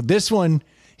 That's going to heal. This one,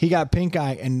 he got pink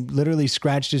eye and literally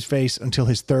scratched his face until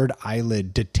his third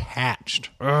eyelid detached.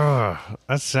 Ugh,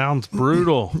 that sounds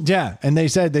brutal. Yeah. And they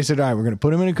said, all right, we're going to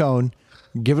put him in a cone,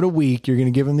 give it a week. You're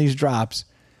going to give him these drops.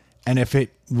 And if it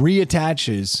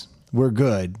reattaches, we're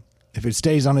good. If it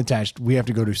stays unattached, we have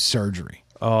to go to surgery.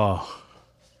 Oh.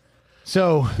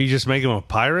 So. You just make him a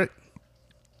pirate?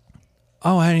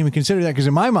 Oh, I hadn't even considered that because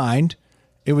in my mind,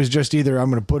 it was just either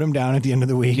I'm going to put him down at the end of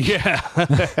the week. Yeah.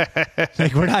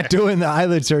 Like we're not doing the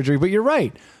eyelid surgery, but you're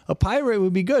right. A pirate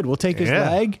would be good. We'll take his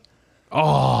leg.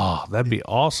 Oh, that'd be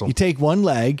awesome. You take one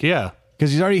leg. Yeah.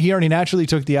 Because he already naturally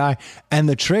took the eye. And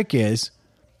the trick is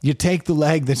you take the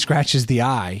leg that scratches the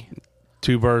eye.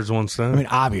 Two birds, one stone. I mean,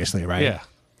 obviously, right? Yeah.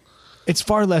 It's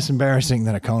far less embarrassing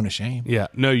than a cone of shame. Yeah.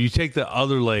 No, you take the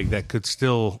other leg that could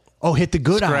still hit the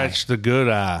good scratch the good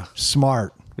eye.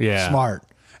 Smart. Yeah. Smart.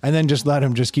 And then just let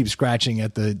him just keep scratching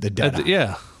at the dead eye.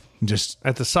 Yeah. Just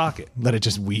at the socket. Let it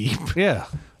just weep. Yeah.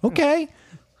 Okay.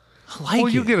 I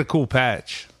like you get a cool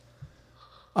patch.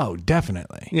 Oh,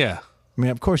 definitely. Yeah. I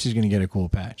mean, of course he's going to get a cool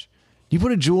patch. You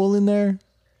put a jewel in there?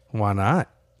 Why not?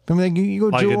 I mean, you go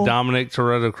like jewel. A Dominic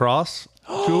Toretto cross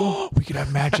jewel? We could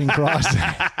have matching crosses.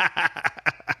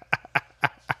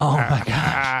 Oh, my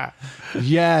gosh.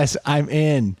 Yes, I'm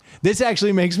in. This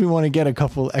actually makes me want to get a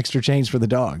couple extra chains for the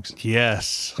dogs.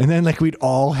 Yes. And then, we'd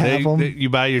all have them. You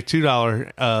buy your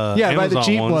 $2 Amazon buy the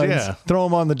cheap ones. Yeah. Throw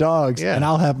them on the dogs. Yeah. And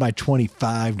I'll have my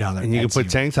 $25 And you can put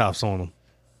tank tops on them.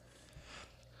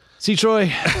 See,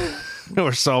 Troy.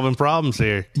 We're solving problems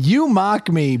here. You mock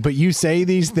me, but you say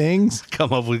these things.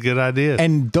 Come up with good ideas.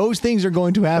 And those things are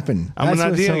going to happen. I'm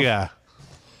an idea guy.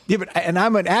 Yeah, and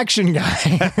I'm an action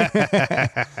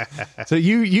guy. So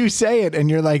you say it and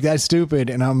you're like, that's stupid.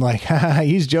 And I'm like,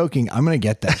 he's joking. I'm going to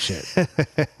get that shit.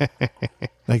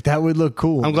 Like, that would look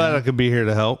cool. I'm glad I could be here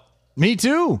to help. Me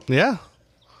too. Yeah.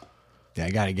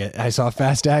 Yeah, I saw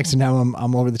Fast X, and now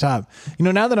I'm over the top. You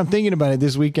know, now that I'm thinking about it,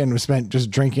 this weekend was spent just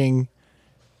drinking,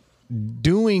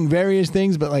 doing various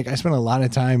things, but like I spent a lot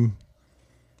of time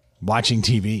watching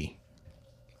TV.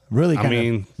 Really kind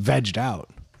of vegged out.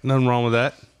 Nothing wrong with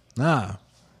that. Nah.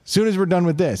 As soon as we're done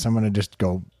with this, I'm going to just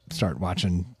go start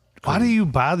watching. Why do you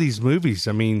buy these movies?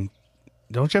 I mean,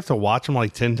 don't you have to watch them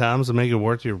like 10 times to make it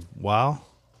worth your while?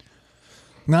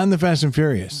 Not in the Fast and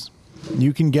Furious.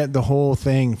 You can get the whole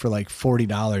thing for like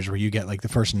 $40 where you get like the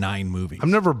first 9 movies. I've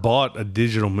never bought a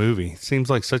digital movie. It seems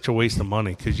like such a waste of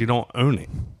money because you don't own it.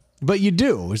 But you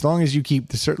do, as long as you keep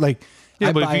the like.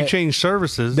 Yeah, but if you change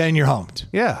services, then you're humped.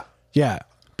 Yeah. Yeah.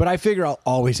 But I figure I'll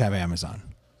always have Amazon.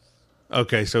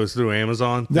 Okay, so it's through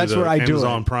Amazon? That's where I do it.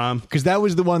 Amazon Prime? Because that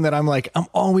was the one that I'm like, I'm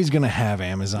always going to have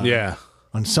Amazon. Yeah.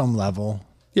 On some level.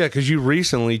 Yeah, because you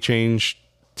recently changed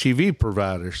TV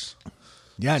providers.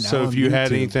 Yeah. Now so if you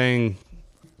had anything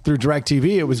through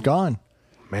DirecTV, it was gone.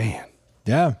 Man.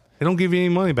 Yeah. They don't give you any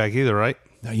money back either, right?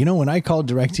 Now, you know, when I called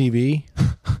DirecTV,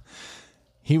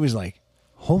 he was like,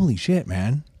 holy shit,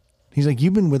 man. He's like,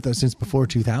 you've been with us since before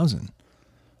 2000.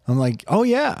 I'm like, oh,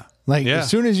 yeah. Like, as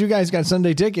soon as you guys got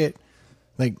Sunday Ticket,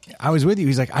 like, I was with you.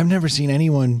 He's like, I've never seen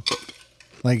anyone,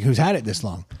 like, who's had it this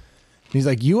long. And he's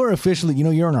like, you are officially, you know,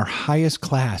 you're in our highest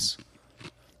class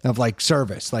of, like,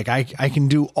 service. Like, I can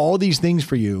do all these things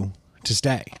for you to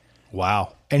stay.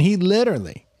 Wow. And he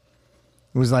literally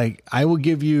was like, I will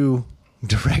give you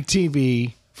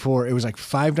DirecTV for, it was like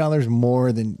 $5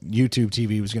 more than YouTube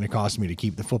TV was going to cost me to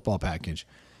keep the football package.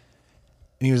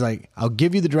 And he was like, I'll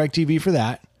give you the DirecTV for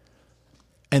that.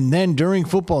 And then during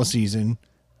football season,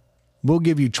 we'll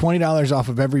give you $20 off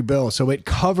of every bill. So it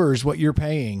covers what you're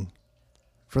paying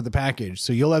for the package.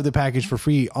 So you'll have the package for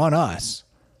free on us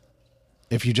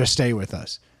if you just stay with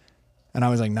us. And I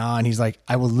was like, nah. And he's like,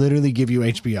 I will literally give you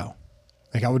HBO.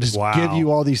 Like, I would just give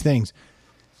you all these things.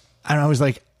 And I was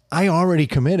like, I already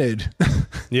committed.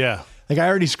 Yeah. Like, I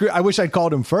already screwed. I wish I'd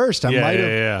called him first. I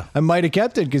might have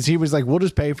kept it because he was like, we'll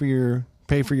just pay for your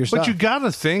stuff. But you got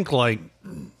to think, like,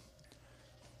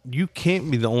 you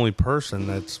can't be the only person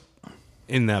that's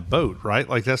in that boat, right?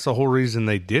 Like, that's the whole reason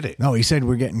they did it. No, he said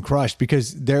we're getting crushed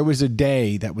because there was a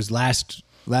day that was last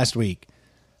week.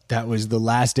 That was the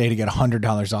last day to get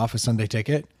 $100 off a Sunday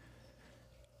Ticket.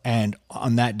 And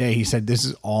on that day, he said, this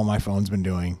is all my phone's been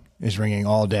doing, is ringing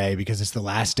all day because it's the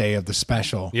last day of the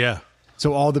special. Yeah.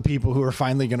 So all the people who are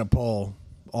finally going to pull,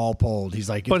 all pulled. He's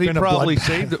like, but he probably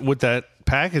saved it with that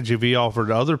package. If he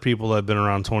offered other people that have been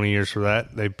around 20 years for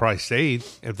that, they probably stayed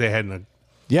if they hadn't.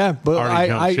 Yeah, but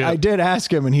I did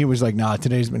ask him, and he was like, nah,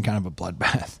 today's been kind of a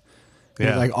bloodbath.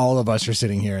 Yeah. Like, all of us are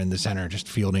sitting here in the center just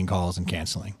fielding calls and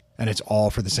canceling. And it's all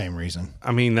for the same reason.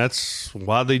 I mean, that's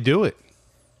why they do it.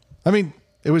 I mean,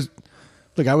 it was...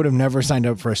 Look, I would have never signed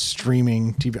up for a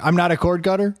streaming TV. I'm not a cord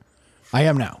cutter. I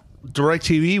am now.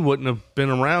 DirecTV wouldn't have been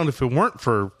around if it weren't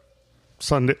for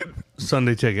Sunday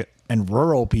Ticket. And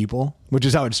rural people, which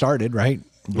is how it started, right?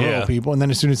 Rural people. And then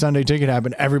as soon as Sunday Ticket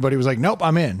happened, everybody was like, nope,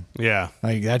 I'm in. Yeah.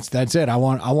 Like, that's it. I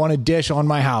want a dish on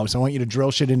my house. I want you to drill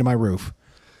shit into my roof.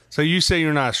 So you say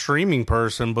you're not a streaming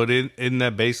person, but isn't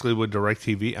that basically what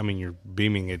DirecTV? I mean, you're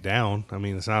beaming it down. I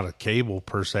mean, it's not a cable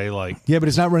per se. Like, yeah, but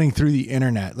it's not running through the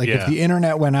internet. Like, if the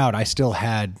internet went out, I still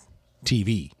had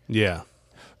TV. Yeah.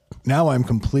 Now I'm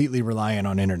completely reliant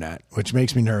on internet, which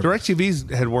makes me nervous. DirecTV's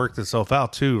had worked itself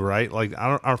out too, right? Like,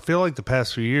 I feel like the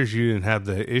past few years you didn't have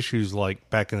the issues like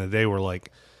back in the day where, like,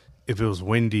 if it was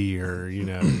windy or, you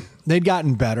know. They'd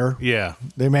gotten better. Yeah.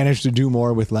 They managed to do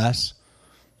more with less.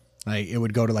 Like, it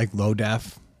would go to, like, low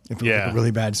def. If it was like a really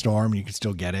bad storm, you could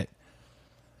still get it.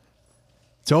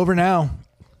 It's over now.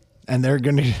 And they're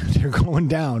going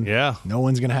down. Yeah. No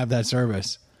one's going to have that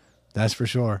service. That's for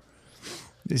sure.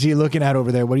 Is he looking at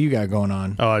over there? What do you got going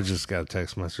on? Oh, I just got a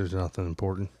text message. Nothing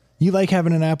important. You like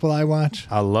having an Apple iWatch?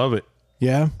 I love it.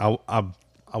 Yeah? I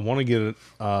want to get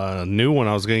a new one.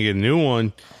 I was going to get a new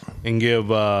one and give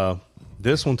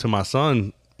this one to my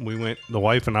son. The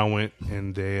wife and I went,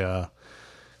 and they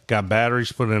got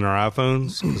batteries put in our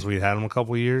iPhones because we had them a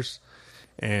couple of years.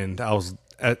 And I was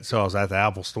at the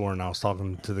Apple store, and I was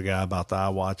talking to the guy about the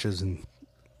iWatches, and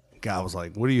the guy was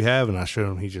like, what do you have? And I showed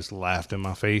him. He just laughed in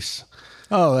my face.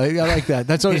 Oh, I like that.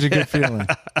 That's always a good feeling.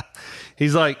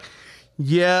 He's like,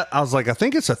 yeah. I was like, I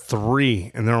think it's a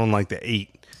 3, and they're on like the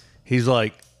 8. He's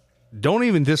like, don't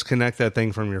even disconnect that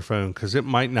thing from your phone because it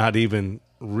might not even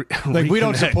like, we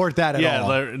don't support that at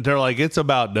all. Yeah, they're like, it's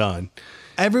about done.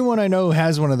 Everyone I know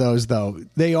has one of those, though.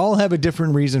 They all have a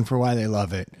different reason for why they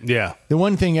love it. Yeah. The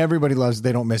one thing everybody loves is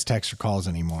they don't miss texts or calls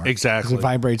anymore. Exactly. Because it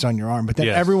vibrates on your arm. But then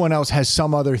everyone else has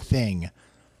some other thing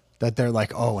that they're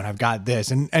like, oh, and I've got this.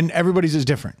 And everybody's is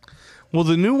different. Well,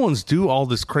 the new ones do all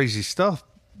this crazy stuff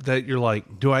that you're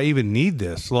like, do I even need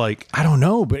this? Like, I don't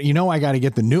know, but I got to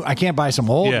get the new. I can't buy some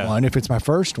old one if it's my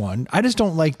first one. I just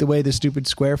don't like the way the stupid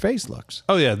square face looks.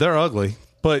 Oh, yeah, they're ugly.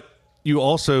 But you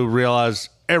also realize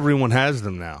everyone has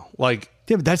them now. Like,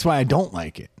 yeah, but that's why I don't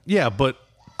like it. Yeah, but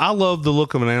I love the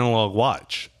look of an analog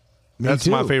watch. That's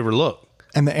my favorite look.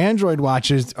 And the Android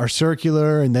watches are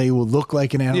circular and they will look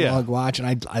like an analog watch.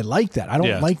 And I like that. I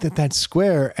don't like that that's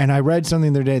square. And I read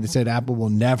something the other day that said Apple will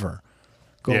never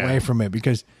go away from it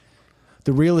because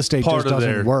the real estate just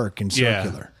doesn't work in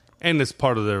circular. And it's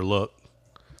part of their look.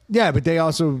 Yeah, but they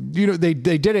also, they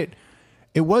did it.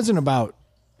 It wasn't about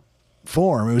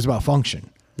form. It was about function.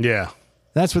 Yeah.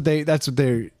 That's what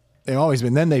they've always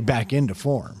been. Then they back into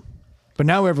form. But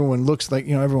now everyone looks like,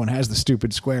 everyone has the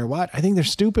stupid square watch. I think they're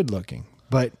stupid looking,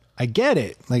 but I get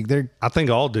it. Like I think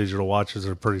all digital watches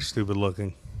are pretty stupid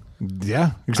looking.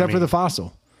 Yeah. Except for the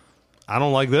Fossil. I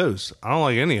don't like those. I don't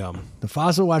like any of them. The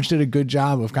Fossil watch did a good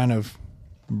job of kind of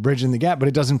bridging the gap, but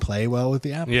it doesn't play well with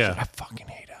the Apple. Yeah. I fucking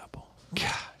hate Apple.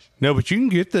 Gosh. No, but you can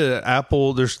get the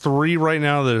Apple. There's 3 right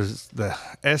now. There's the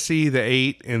SE, the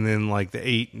 8, and then like the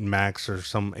 8 Max or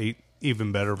some 8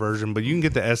 even better version. But you can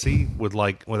get the SE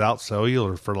without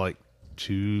cellular for like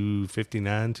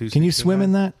 $259. Can you swim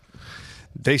in that?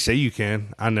 They say you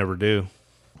can. I never do.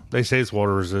 They say it's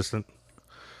water resistant,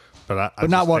 but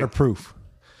but not waterproof.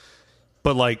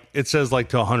 But like it says like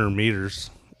to 100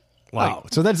 meters.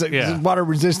 Like, so that's water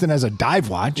resistant as a dive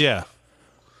watch. Yeah.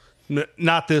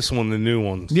 Not this one, the new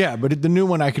ones. Yeah, but the new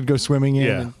one I could go swimming in.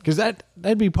 Yeah. Because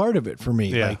that'd be part of it for me.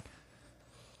 Yeah.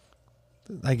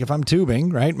 Like if I'm tubing,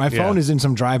 right? My phone is in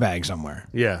some dry bag somewhere.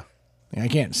 Yeah. I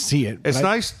can't see it. It's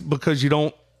nice because you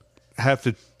don't have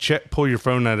to pull your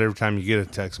phone out every time you get a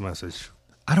text message.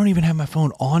 I don't even have my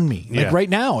phone on me. Like right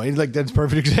now. That's a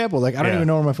perfect example. Like I don't even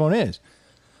know where my phone is.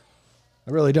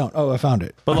 I really don't. Oh, I found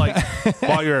it. But like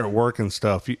while you're at work and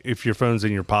stuff, if your phone's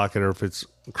in your pocket or if it's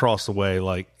across the way,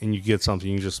 like, and you get something,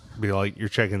 you just be like, you're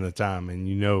checking the time and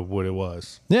you know what it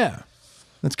was. Yeah.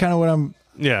 That's kind of what I'm.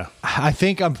 Yeah. I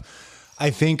think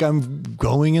I'm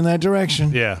going in that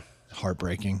direction. Yeah.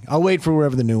 Heartbreaking. I'll wait for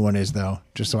wherever the new one is though,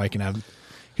 just so I can have,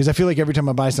 because I feel like every time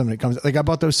I buy something, it comes, like I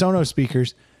bought those Sonos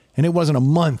speakers and it wasn't a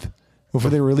month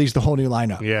before they released the whole new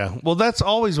lineup. Yeah. Well, that's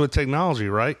always with technology,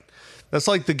 right? That's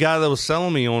like the guy that was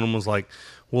selling me on them was like,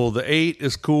 well, the 8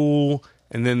 is cool.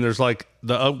 And then there's like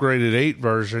the upgraded 8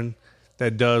 version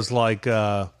that does like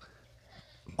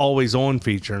always on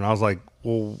feature. And I was like,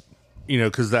 well,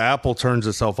 because the Apple turns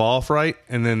itself off, right?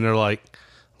 And then they're like,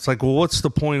 it's like, well, what's the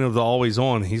point of the always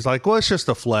on? He's like, well, it's just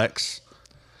a flex.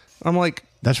 I'm like,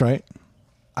 that's right.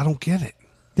 I don't get it.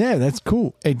 Yeah, that's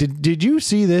cool. Hey, did you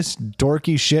see this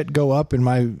dorky shit go up in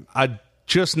my... I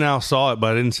just now saw it,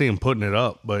 but I didn't see him putting it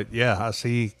up. But yeah,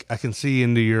 I can see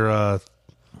into your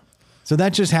so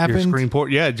that just happened? Your screen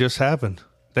port. Yeah, it just happened.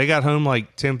 They got home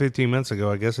like 10, 15 minutes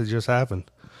ago. I guess it just happened.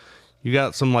 You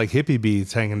got some like hippie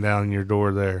beads hanging down your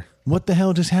door there. What the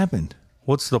hell just happened?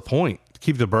 What's the point?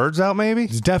 Keep the birds out, maybe?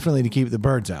 It's definitely to keep the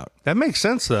birds out. That makes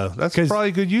sense, though. That's probably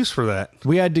a good use for that.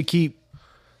 We had to keep...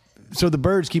 So the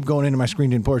birds keep going into my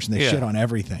screened-in porch and they shit on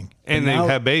everything. And they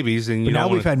have babies. And now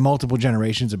we've had multiple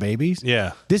generations of babies.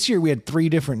 Yeah. This year we had 3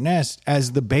 different nests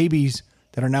as the babies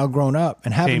that are now grown up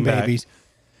and having babies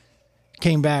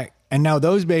came back. And now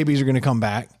those babies are going to come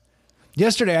back.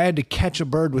 Yesterday I had to catch a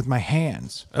bird with my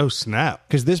hands. Oh, snap.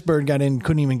 Because this bird got in,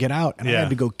 couldn't even get out. And I had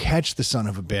to go catch the son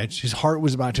of a bitch. His heart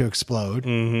was about to explode.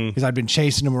 Because I'd been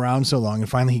chasing him around so long. And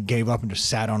finally he gave up and just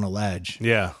sat on a ledge.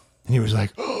 Yeah. And he was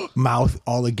like, mouth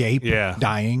all agape,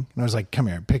 dying. And I was like, come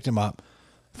here. Picked him up,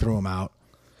 threw him out.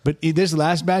 But this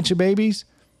last batch of babies,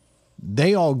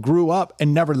 they all grew up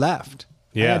and never left.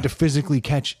 Yeah. I had to physically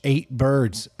catch 8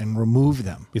 birds and remove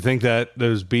them. You think that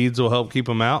those beads will help keep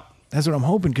them out? That's what I'm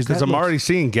hoping. Because I'm already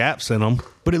seeing gaps in them.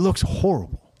 But it looks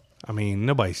horrible. I mean,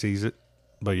 nobody sees it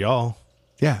but y'all.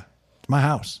 Yeah. It's my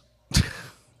house.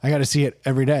 I got to see it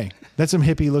every day. That's some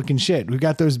hippie looking shit. We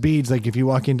got those beads. Like if you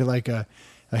walk into like a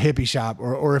hippie shop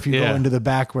or if you go into the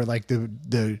back where like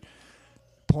the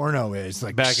porno is,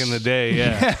 like back in the day.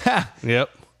 Yeah. Yep.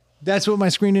 That's what my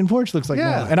screened-in porch looks like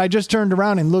now. And I just turned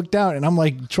around and looked out and I'm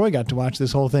like, Troy got to watch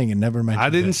this whole thing and never mentioned I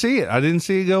didn't see it. I didn't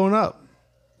see it going up.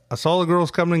 I saw the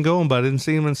girls coming and going, but I didn't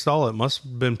see them install it. Must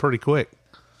have been pretty quick.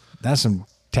 That's some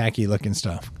tacky looking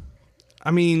stuff.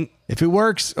 I mean, if it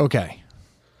works, okay.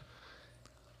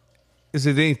 Is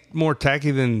it any more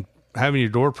tacky than having your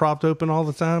door propped open all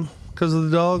the time because of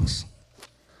the dogs.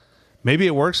 Maybe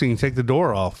it works and you can take the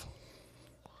door off.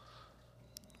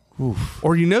 Oof.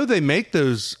 Or they make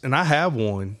those, and I have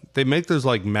one. They make those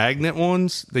like magnet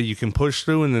ones that you can push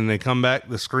through, and then they come back.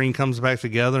 The screen comes back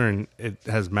together, and it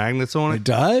has magnets on it. It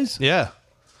does? Yeah.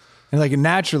 And like it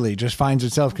naturally just finds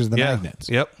itself because of the magnets.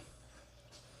 Yep.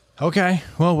 Okay.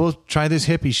 Well, we'll try this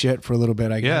hippie shit for a little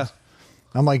bit, I guess.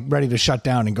 Yeah. I'm like ready to shut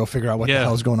down and go figure out what the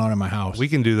hell's going on in my house. We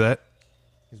can do that.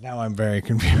 Now I'm very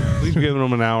confused. We've given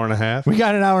them an hour and a half. We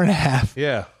got an hour and a half.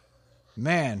 Yeah.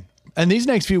 Man. And these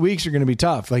next few weeks are going to be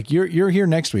tough. Like you're here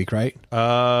next week, right?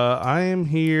 I am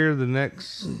here the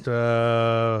next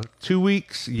 2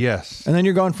 weeks. Yes. And then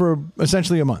you're gone for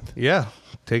essentially a month. Yeah.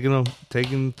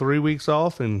 Taking 3 weeks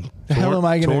off and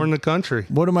touring the country.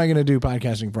 What am I going to do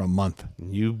podcasting for a month?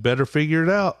 You better figure it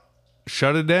out.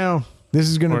 Shut it down. This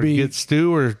is going to be get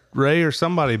Stu or Ray or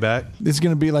somebody back. This is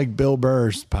going to be like Bill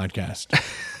Burr's podcast.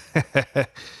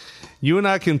 You and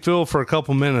I can fill for a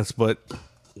couple minutes, but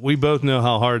we both know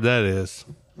how hard that is.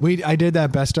 I did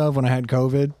that best of when I had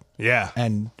COVID. Yeah.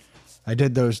 And I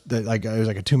did those it was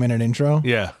like a 2-minute intro.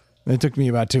 Yeah. It took me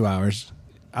about 2 hours.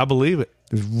 I believe it.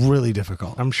 It was really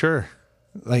difficult. I'm sure.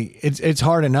 Like it's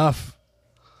hard enough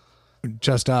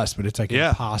just us, but it's like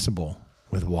impossible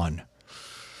with one.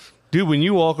 Dude, when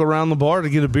you walk around the bar to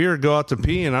get a beer, go out to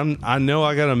pee, and I know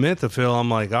I got a mint to fill.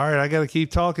 I'm like, all right, I got to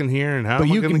keep talking here, and how? But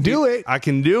am I you gonna can do it. I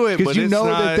can do it, because but you know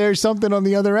that there's something on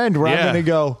the other end where I'm going to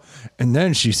go. And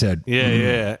then she said,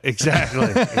 Yeah, exactly.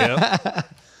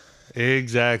 Yep.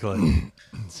 Exactly.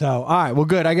 So, all right, well,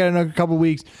 good. I got another couple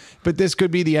weeks, but this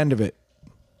could be the end of it.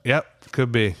 Yep,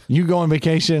 could be. You go on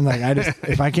vacation, like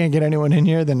if I can't get anyone in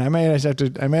here, then I may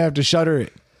have to shutter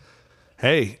it.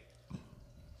 Hey,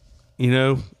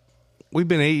 we've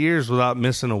been 8 years without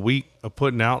missing a week of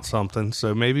putting out something,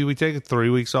 so maybe we take 3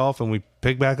 weeks off and we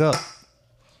pick back up.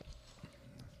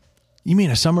 You mean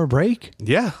a summer break?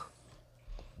 Yeah.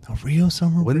 A real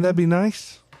summer break? Wouldn't that be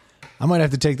nice? I might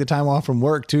have to take the time off from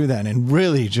work too then and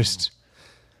really just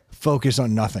focus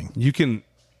on nothing. You can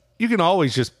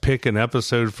always just pick an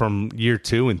episode from year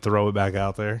 2 and throw it back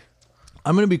out there.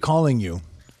 I'm going to be calling you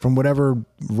from whatever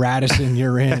Radisson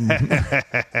you're in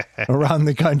around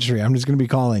the country. I'm just going to be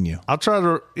calling you. I'll try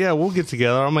to. Yeah, we'll get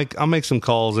together. I'll make some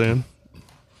calls in.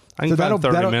 I can find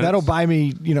 30 minutes. That'll buy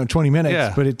me 20 minutes.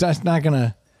 Yeah. But it's not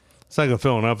gonna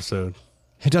fill an episode.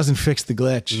 It doesn't fix the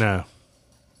glitch. No.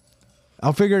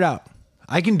 I'll figure it out.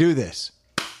 I can do this.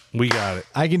 We got it.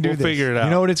 I can do this. We'll figure it out. You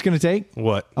know what it's going to take?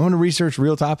 What? I'm going to research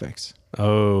real topics.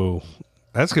 Oh,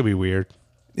 that's going to be weird.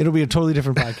 It'll be a totally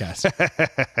different podcast.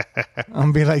 I'm going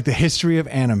to be like the history of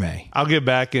anime. I'll get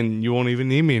back and you won't even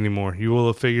need me anymore. You will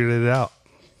have figured it out.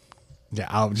 Yeah,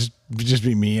 I'll just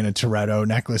be me in a Toretto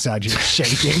necklace out just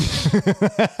shaking.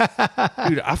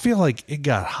 Dude, I feel like it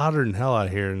got hotter than hell out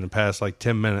here in the past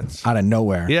 10 minutes. Out of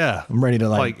nowhere. Yeah. I'm ready to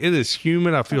like it is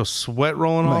humid. I feel sweat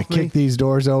rolling off me. Kick these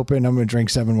doors open. I'm going to drink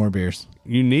 7 more beers.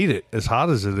 You need it as hot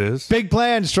as it is. Big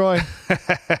plans, Troy.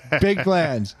 Big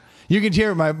plans. You can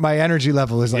hear my energy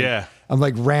level is I'm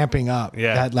like ramping up.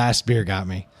 Yeah. That last beer got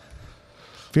me.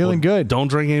 Feeling good. Don't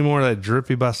drink any more of that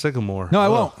drippy by Sycamore. No, I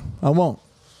won't.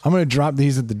 I'm going to drop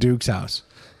these at the Duke's house.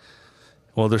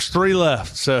 Well, there's 3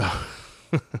 left, so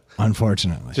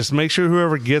unfortunately. Just make sure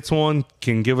whoever gets one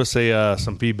can give us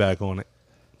some feedback on it.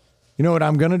 You know what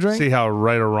I'm going to drink? See how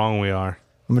right or wrong we are.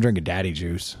 I'm going to drink a Daddy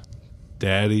Juice.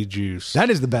 Daddy Juice. That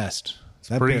is the best. It's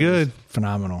pretty good.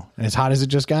 Phenomenal. And as hot as it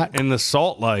just got. And the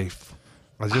Salt Life.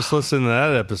 I just listened to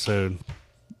that episode.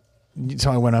 So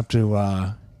I went up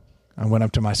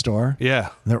to my store. Yeah.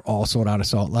 They're all sold out of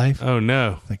Salt Life. Oh,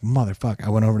 no. Like, motherfucker. I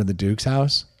went over to the Duke's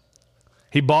house.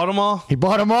 He bought them all? He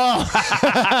bought them all.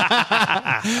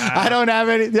 I don't have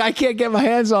any. I can't get my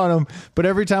hands on them. But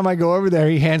every time I go over there,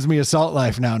 he hands me a Salt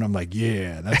Life now. And I'm like,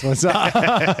 yeah, that's what's up.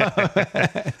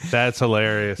 That's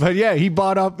hilarious. But yeah, he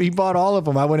bought all of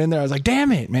them. I went in there. I was like,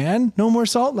 damn it, man. No more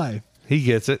Salt Life. He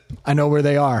gets it. I know where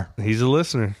they are. He's a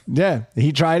listener. Yeah.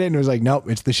 He tried it and was like, nope,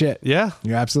 it's the shit. Yeah.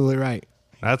 You're absolutely right.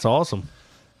 That's awesome.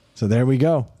 So there we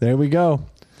go. There we go.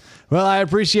 Well, I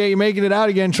appreciate you making it out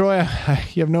again, Troy.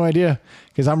 You have no idea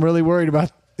because I'm really worried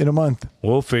about in a month.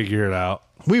 We'll figure it out.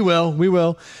 We will. We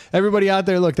will. Everybody out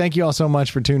there, look, thank you all so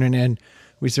much for tuning in.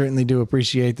 We certainly do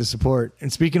appreciate the support.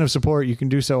 And speaking of support, you can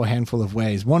do so a handful of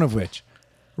ways. One of which,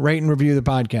 rate and review the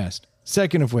podcast.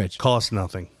 Second of which, costs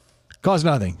nothing. Costs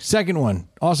nothing. Second one,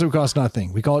 also costs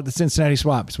nothing. We call it the Cincinnati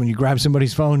Swap. It's when you grab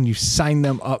somebody's phone, you sign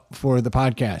them up for the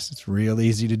podcast. It's real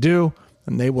easy to do,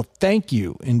 and they will thank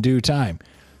you in due time.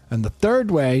 And the third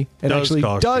way, it actually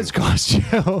does cost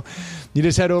you. You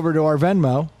just head over to our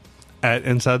Venmo, At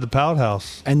Inside the Pallet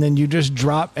House. And then you just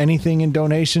drop anything in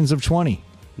donations of 20.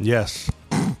 Yes.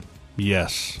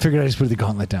 Yes. Figured I just put the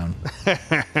gauntlet down.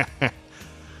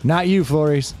 Not you,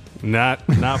 Flores. Not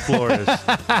Flores.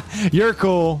 You're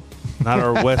cool. Not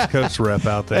our West Coast rep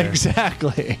out there.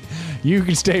 Exactly. You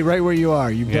can stay right where you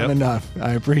are. You've done enough.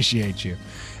 I appreciate you.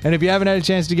 And if you haven't had a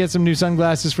chance to get some new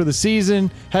sunglasses for the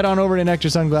season, head on over to Nectar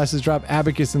Sunglasses, drop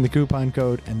Abacus in the coupon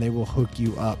code, and they will hook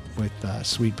you up with a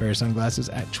sweet pair of sunglasses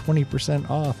at 20%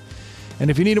 off.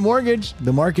 And if you need a mortgage,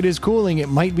 the market is cooling. It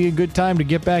might be a good time to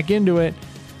get back into it.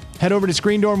 Head over to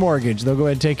Screen Door Mortgage. They'll go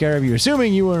ahead and take care of you,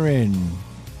 assuming you are in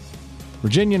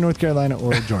Virginia, North Carolina,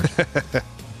 or Georgia.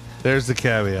 There's the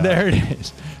caveat. There it is.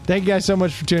 Thank you guys so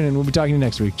much for tuning in. We'll be talking to you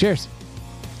next week. Cheers.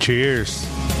 Cheers.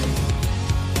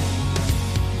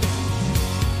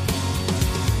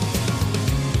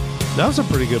 That was a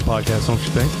pretty good podcast, don't you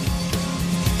think?